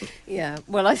prepared. Yeah,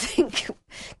 well, I think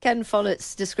Ken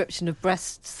Follett's description of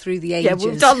breasts through the ages... Yeah,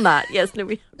 we've done that. Yes, no,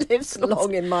 we lives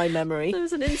long in my memory. There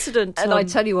was an incident. And I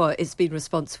tell you what, it's been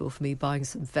responsible for me buying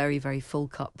some very, very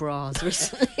full-cut bras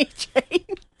recently, Jane.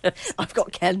 I've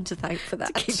got Ken to thank for that.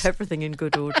 To keep everything in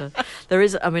good order. There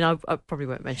is, I mean, I probably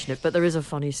won't mention it, but there is a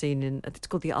funny scene in, it's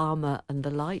called The Armour and the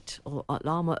Light, or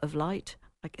Armour of Light.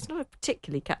 Like, it's not a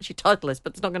particularly catchy title list,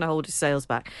 but it's not going to hold his sales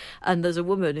back. And there's a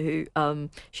woman who,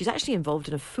 she's actually involved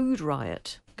in a food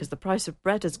riot because the price of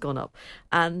bread has gone up.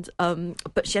 And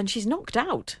she's knocked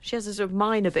out. She has a sort of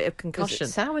minor bit of concussion. Was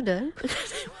it sourdough?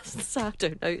 It wasn't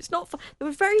sourdough, no. It's not. There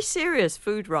were very serious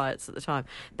food riots at the time.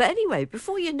 But anyway,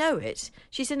 before you know it,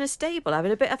 she's in a stable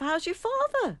having a bit of How's Your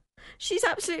Father? She's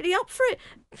absolutely up for it.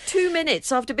 2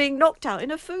 minutes after being knocked out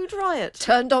in a food riot.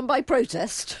 Turned on by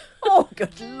protest. Oh,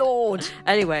 good Lord.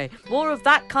 Anyway, more of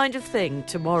that kind of thing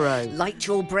tomorrow. Light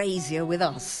your brazier with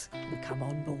us and come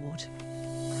on board.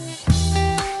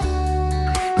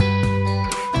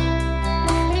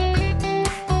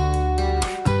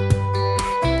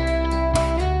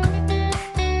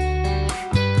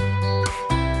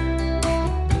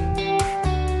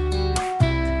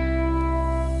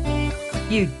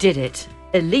 You did it.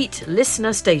 Elite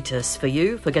listener status for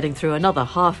you for getting through another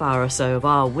half hour or so of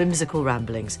our whimsical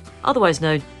ramblings, otherwise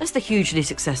known as the hugely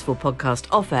successful podcast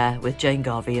Off Air with Jane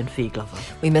Garvey and Fee Glover.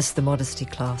 We missed the modesty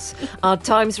class. Our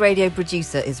Times Radio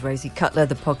producer is Rosie Cutler,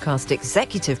 the podcast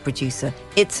executive producer.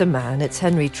 It's a man, it's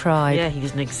Henry Tribe. Yeah,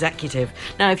 he's an executive.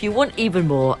 Now, if you want even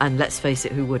more, and let's face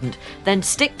it, who wouldn't, then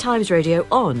stick Times Radio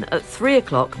on at 3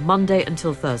 o'clock Monday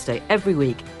until Thursday every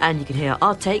week, and you can hear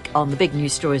our take on the big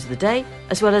news stories of the day,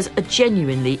 as well as a genuinely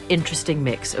interesting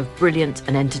mix of brilliant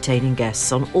and entertaining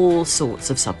guests on all sorts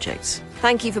of subjects.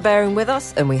 Thank you for bearing with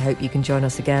us, and we hope you can join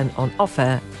us again on Off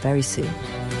Air very soon.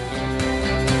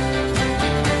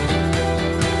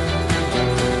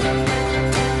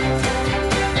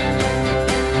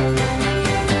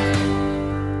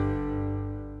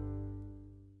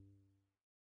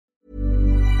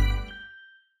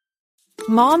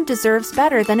 Mom deserves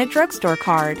better than a drugstore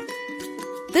card.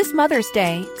 This Mother's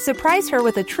Day, surprise her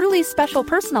with a truly special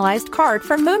personalized card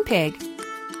from Moonpig.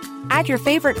 Add your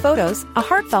favorite photos, a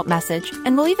heartfelt message,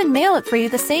 and we'll even mail it for you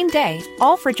the same day,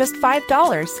 all for just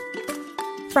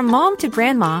 $5. From mom to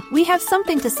grandma, we have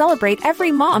something to celebrate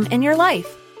every mom in your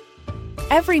life.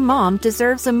 Every mom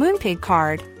deserves a Moonpig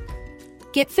card.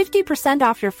 Get 50%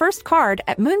 off your first card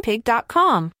at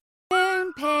Moonpig.com.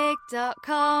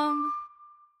 Moonpig.com.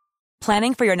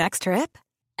 Planning for your next trip?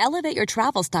 Elevate your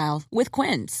travel style with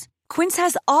Quince. Quince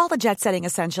has all the jet-setting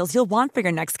essentials you'll want for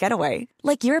your next getaway,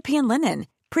 like European linen,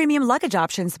 premium luggage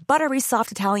options, buttery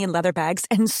soft Italian leather bags,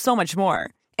 and so much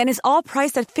more. And is all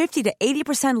priced at 50 to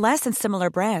 80% less than similar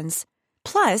brands.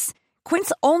 Plus,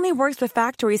 Quince only works with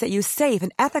factories that use safe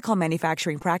and ethical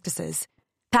manufacturing practices.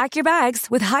 Pack your bags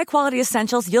with high-quality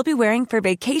essentials you'll be wearing for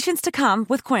vacations to come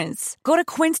with Quince. Go to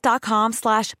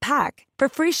quince.com/pack for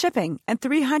free shipping and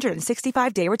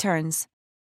 365-day returns.